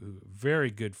mine who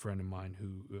very good friend of mine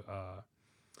who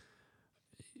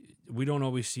we don't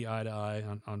always see eye to eye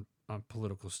on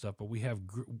political stuff, but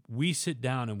we sit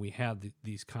down and we have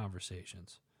these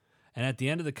conversations. And at the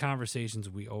end of the conversations,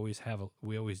 one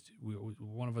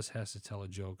of us has to tell a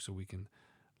joke so we can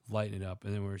lighten it up,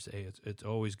 and then we're say, it's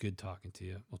always good talking to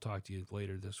you. We'll talk to you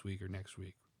later this week or next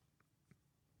week.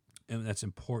 And that's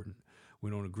important. We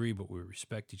don't agree, but we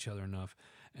respect each other enough.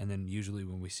 And then usually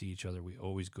when we see each other, we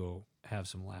always go have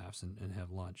some laughs and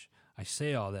have lunch. I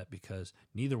say all that because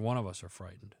neither one of us are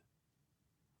frightened.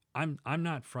 I'm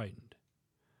not frightened.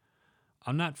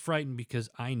 I'm not frightened because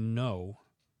I know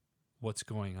what's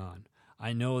going on.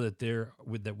 I know that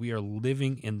that we are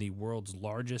living in the world's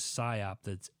largest psyop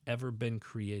that's ever been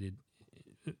created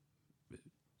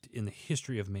in the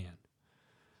history of man.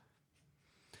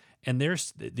 And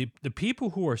there's the people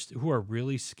who are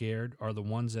really scared are the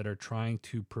ones that are trying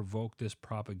to provoke this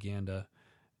propaganda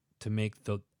to make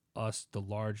the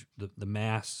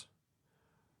mass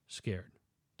scared,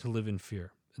 to live in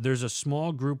fear. There's a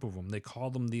small group of them. They call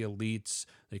them the elites.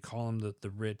 They call them the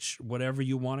rich, whatever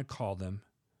you want to call them.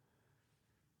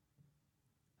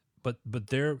 But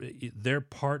they're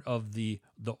part of the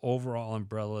overall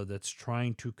umbrella that's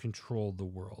trying to control the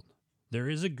world. There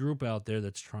is a group out there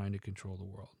that's trying to control the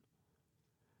world.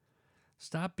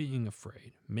 Stop being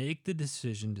afraid. Make the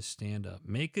decision to stand up.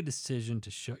 Make a decision to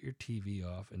shut your TV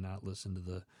off and not listen to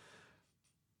the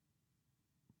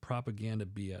propaganda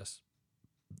BS.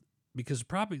 Because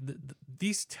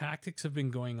these tactics have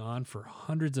been going on for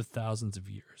hundreds of thousands of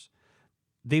years.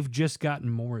 They've just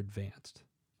gotten more advanced.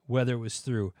 Whether it was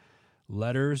through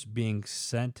letters being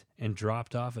sent and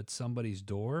dropped off at somebody's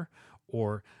door,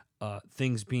 or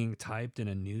things being typed in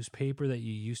a newspaper that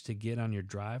you used to get on your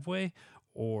driveway,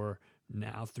 or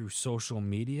now through social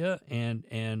media,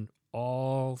 and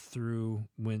all through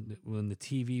when the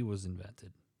TV was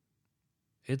invented.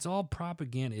 It's all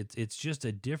propaganda. It's just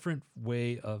a different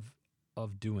way of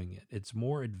doing it. It's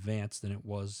more advanced than it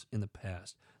was in the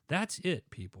past. That's it,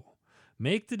 people.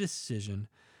 Make the decision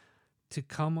to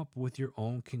come up with your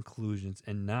own conclusions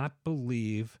and not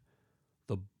believe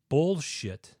the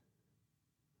bullshit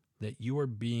that you are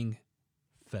being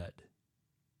fed.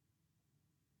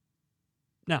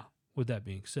 Now, with that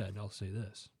being said, I'll say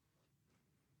this.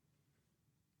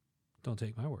 Don't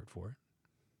take my word for it.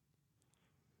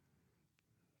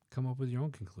 Come up with your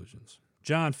own conclusions.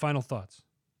 John, final thoughts.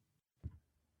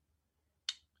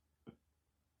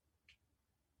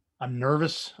 I'm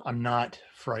nervous. I'm not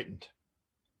frightened.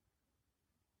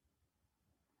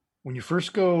 When you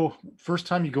first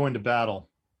time you go into battle,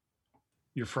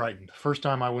 you're frightened. First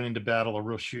time I went into battle, a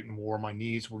real shooting war, my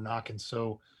knees were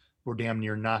were damn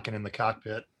near knocking in the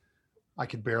cockpit. I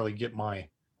could barely get my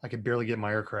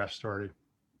aircraft started.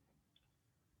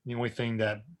 The only thing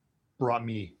that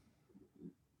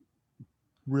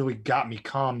really got me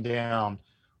calmed down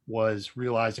was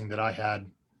realizing that I had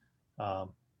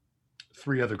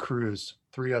three other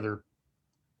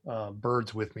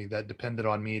birds with me that depended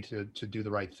on me to do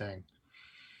the right thing.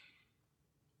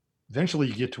 Eventually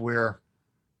you get to where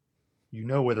you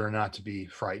know whether or not to be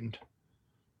frightened.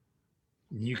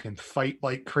 You can fight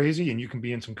like crazy and you can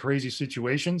be in some crazy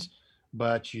situations,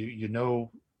 but you know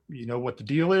what the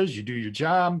deal is. You do your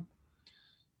job,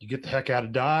 you get the heck out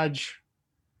of Dodge,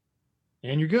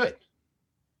 and you're good.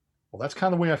 Well, that's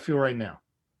kind of the way I feel right now.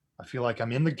 I feel like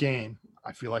I'm in the game.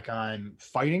 I feel like I'm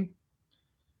fighting,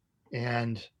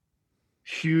 and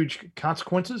huge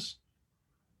consequences,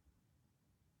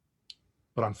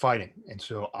 but I'm fighting. And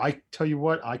so I tell you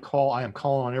what, I am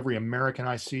calling on every American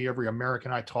I see, every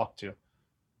American I talk to.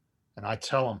 And I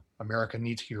tell them, America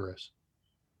needs heroes.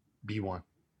 Be one.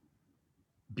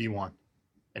 Be one.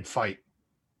 And fight.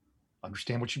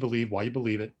 Understand what you believe, why you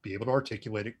believe it, be able to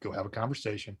articulate it, go have a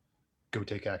conversation, go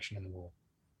take action in the world.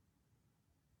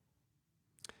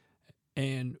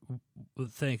 And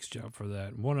thanks, John, for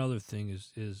that. One other thing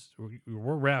is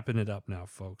we're wrapping it up now,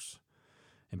 folks.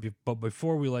 But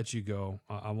before we let you go,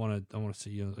 I want to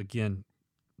say, again,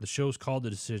 the show's called The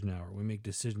Decision Hour. We make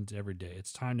decisions every day.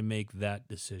 It's time to make that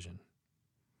decision.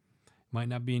 Might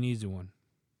not be an easy one.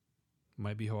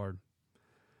 Might be hard.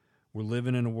 We're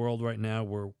living in a world right now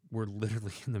where we're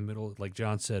literally in the middle, like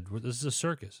John said, this is a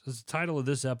circus. The title of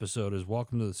this episode is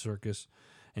Welcome to the Circus,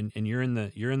 and you're in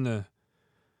the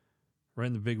right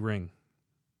in the big ring.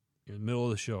 You're in the middle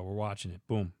of the show. We're watching it.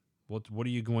 Boom. What are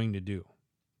you going to do?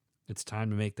 It's time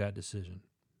to make that decision.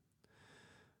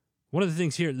 One of the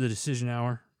things here at the Decision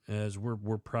Hour is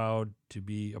we're proud to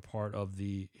be a part of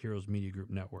the Heroes Media Group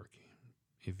network.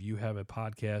 If you have a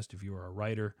podcast, if you are a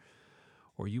writer,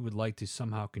 or you would like to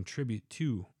somehow contribute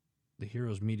to the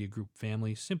Heroes Media Group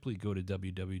family, simply go to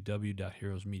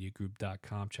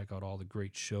www.heroesmediagroup.com. Check out all the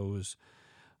great shows,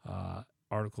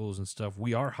 articles and stuff.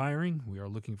 We are hiring. We are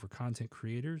looking for content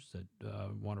creators that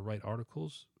want to write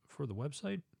articles for the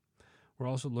website. We're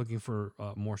also looking for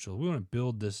more shows. We want to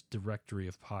build this directory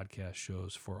of podcast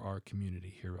shows for our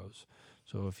community heroes.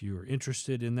 So if you're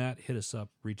interested in that, hit us up,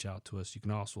 reach out to us. You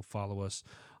can also follow us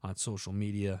on social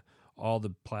media, all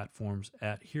the platforms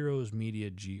at Heroes Media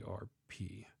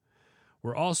GRP.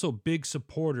 We're also big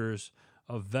supporters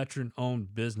of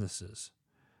veteran-owned businesses.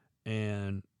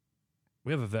 And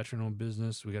we have a veteran-owned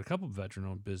business. We got a couple of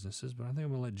veteran-owned businesses, but I think I'm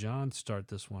going to let John start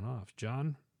this one off.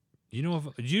 John, Do you know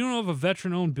of a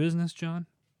veteran-owned business, John?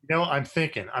 I'm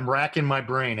thinking. I'm racking my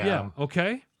brain, Adam. Yeah.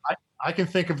 Okay. I can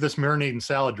think of this marinade and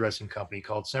salad dressing company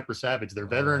called Semper Savage. They're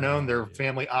veteran-owned. They're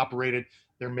family operated.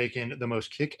 They're making the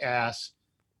most kick-ass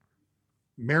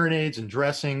marinades and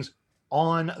dressings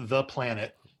on the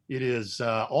planet. It is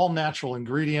all natural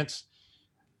ingredients,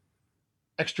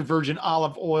 extra virgin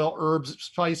olive oil, herbs,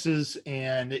 spices,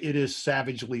 and it is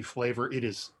savagely flavor. It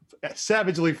is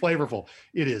savagely flavorful.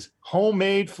 It is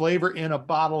homemade flavor in a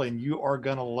bottle, and you are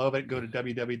going to love it. Go to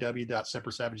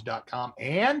www.sempersavage.com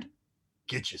and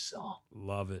get you some.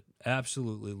 Love it.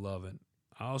 Absolutely love it.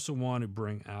 I also want to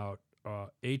bring out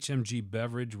HMG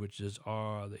Beverage, which is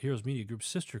the Heroes Media Group's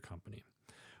sister company.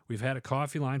 We've had a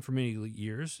coffee line for many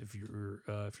years. If you're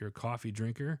a coffee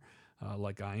drinker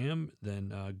like I am,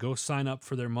 then go sign up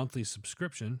for their monthly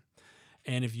subscription.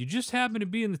 And if you just happen to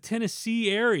be in the Tennessee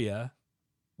area,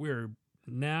 we're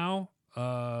now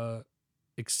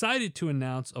excited to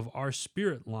announce of our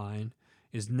Spirit line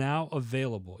is now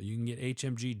available. You can get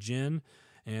HMG Gin,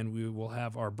 and we will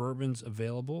have our bourbons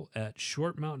available at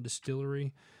Short Mountain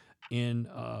Distillery in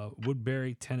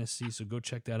Woodbury, Tennessee. So go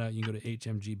check that out. You can go to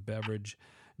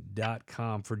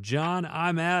hmgbeverage.com. For John,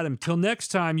 I'm Adam. Till next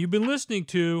time, you've been listening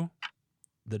to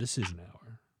The Decision Hour.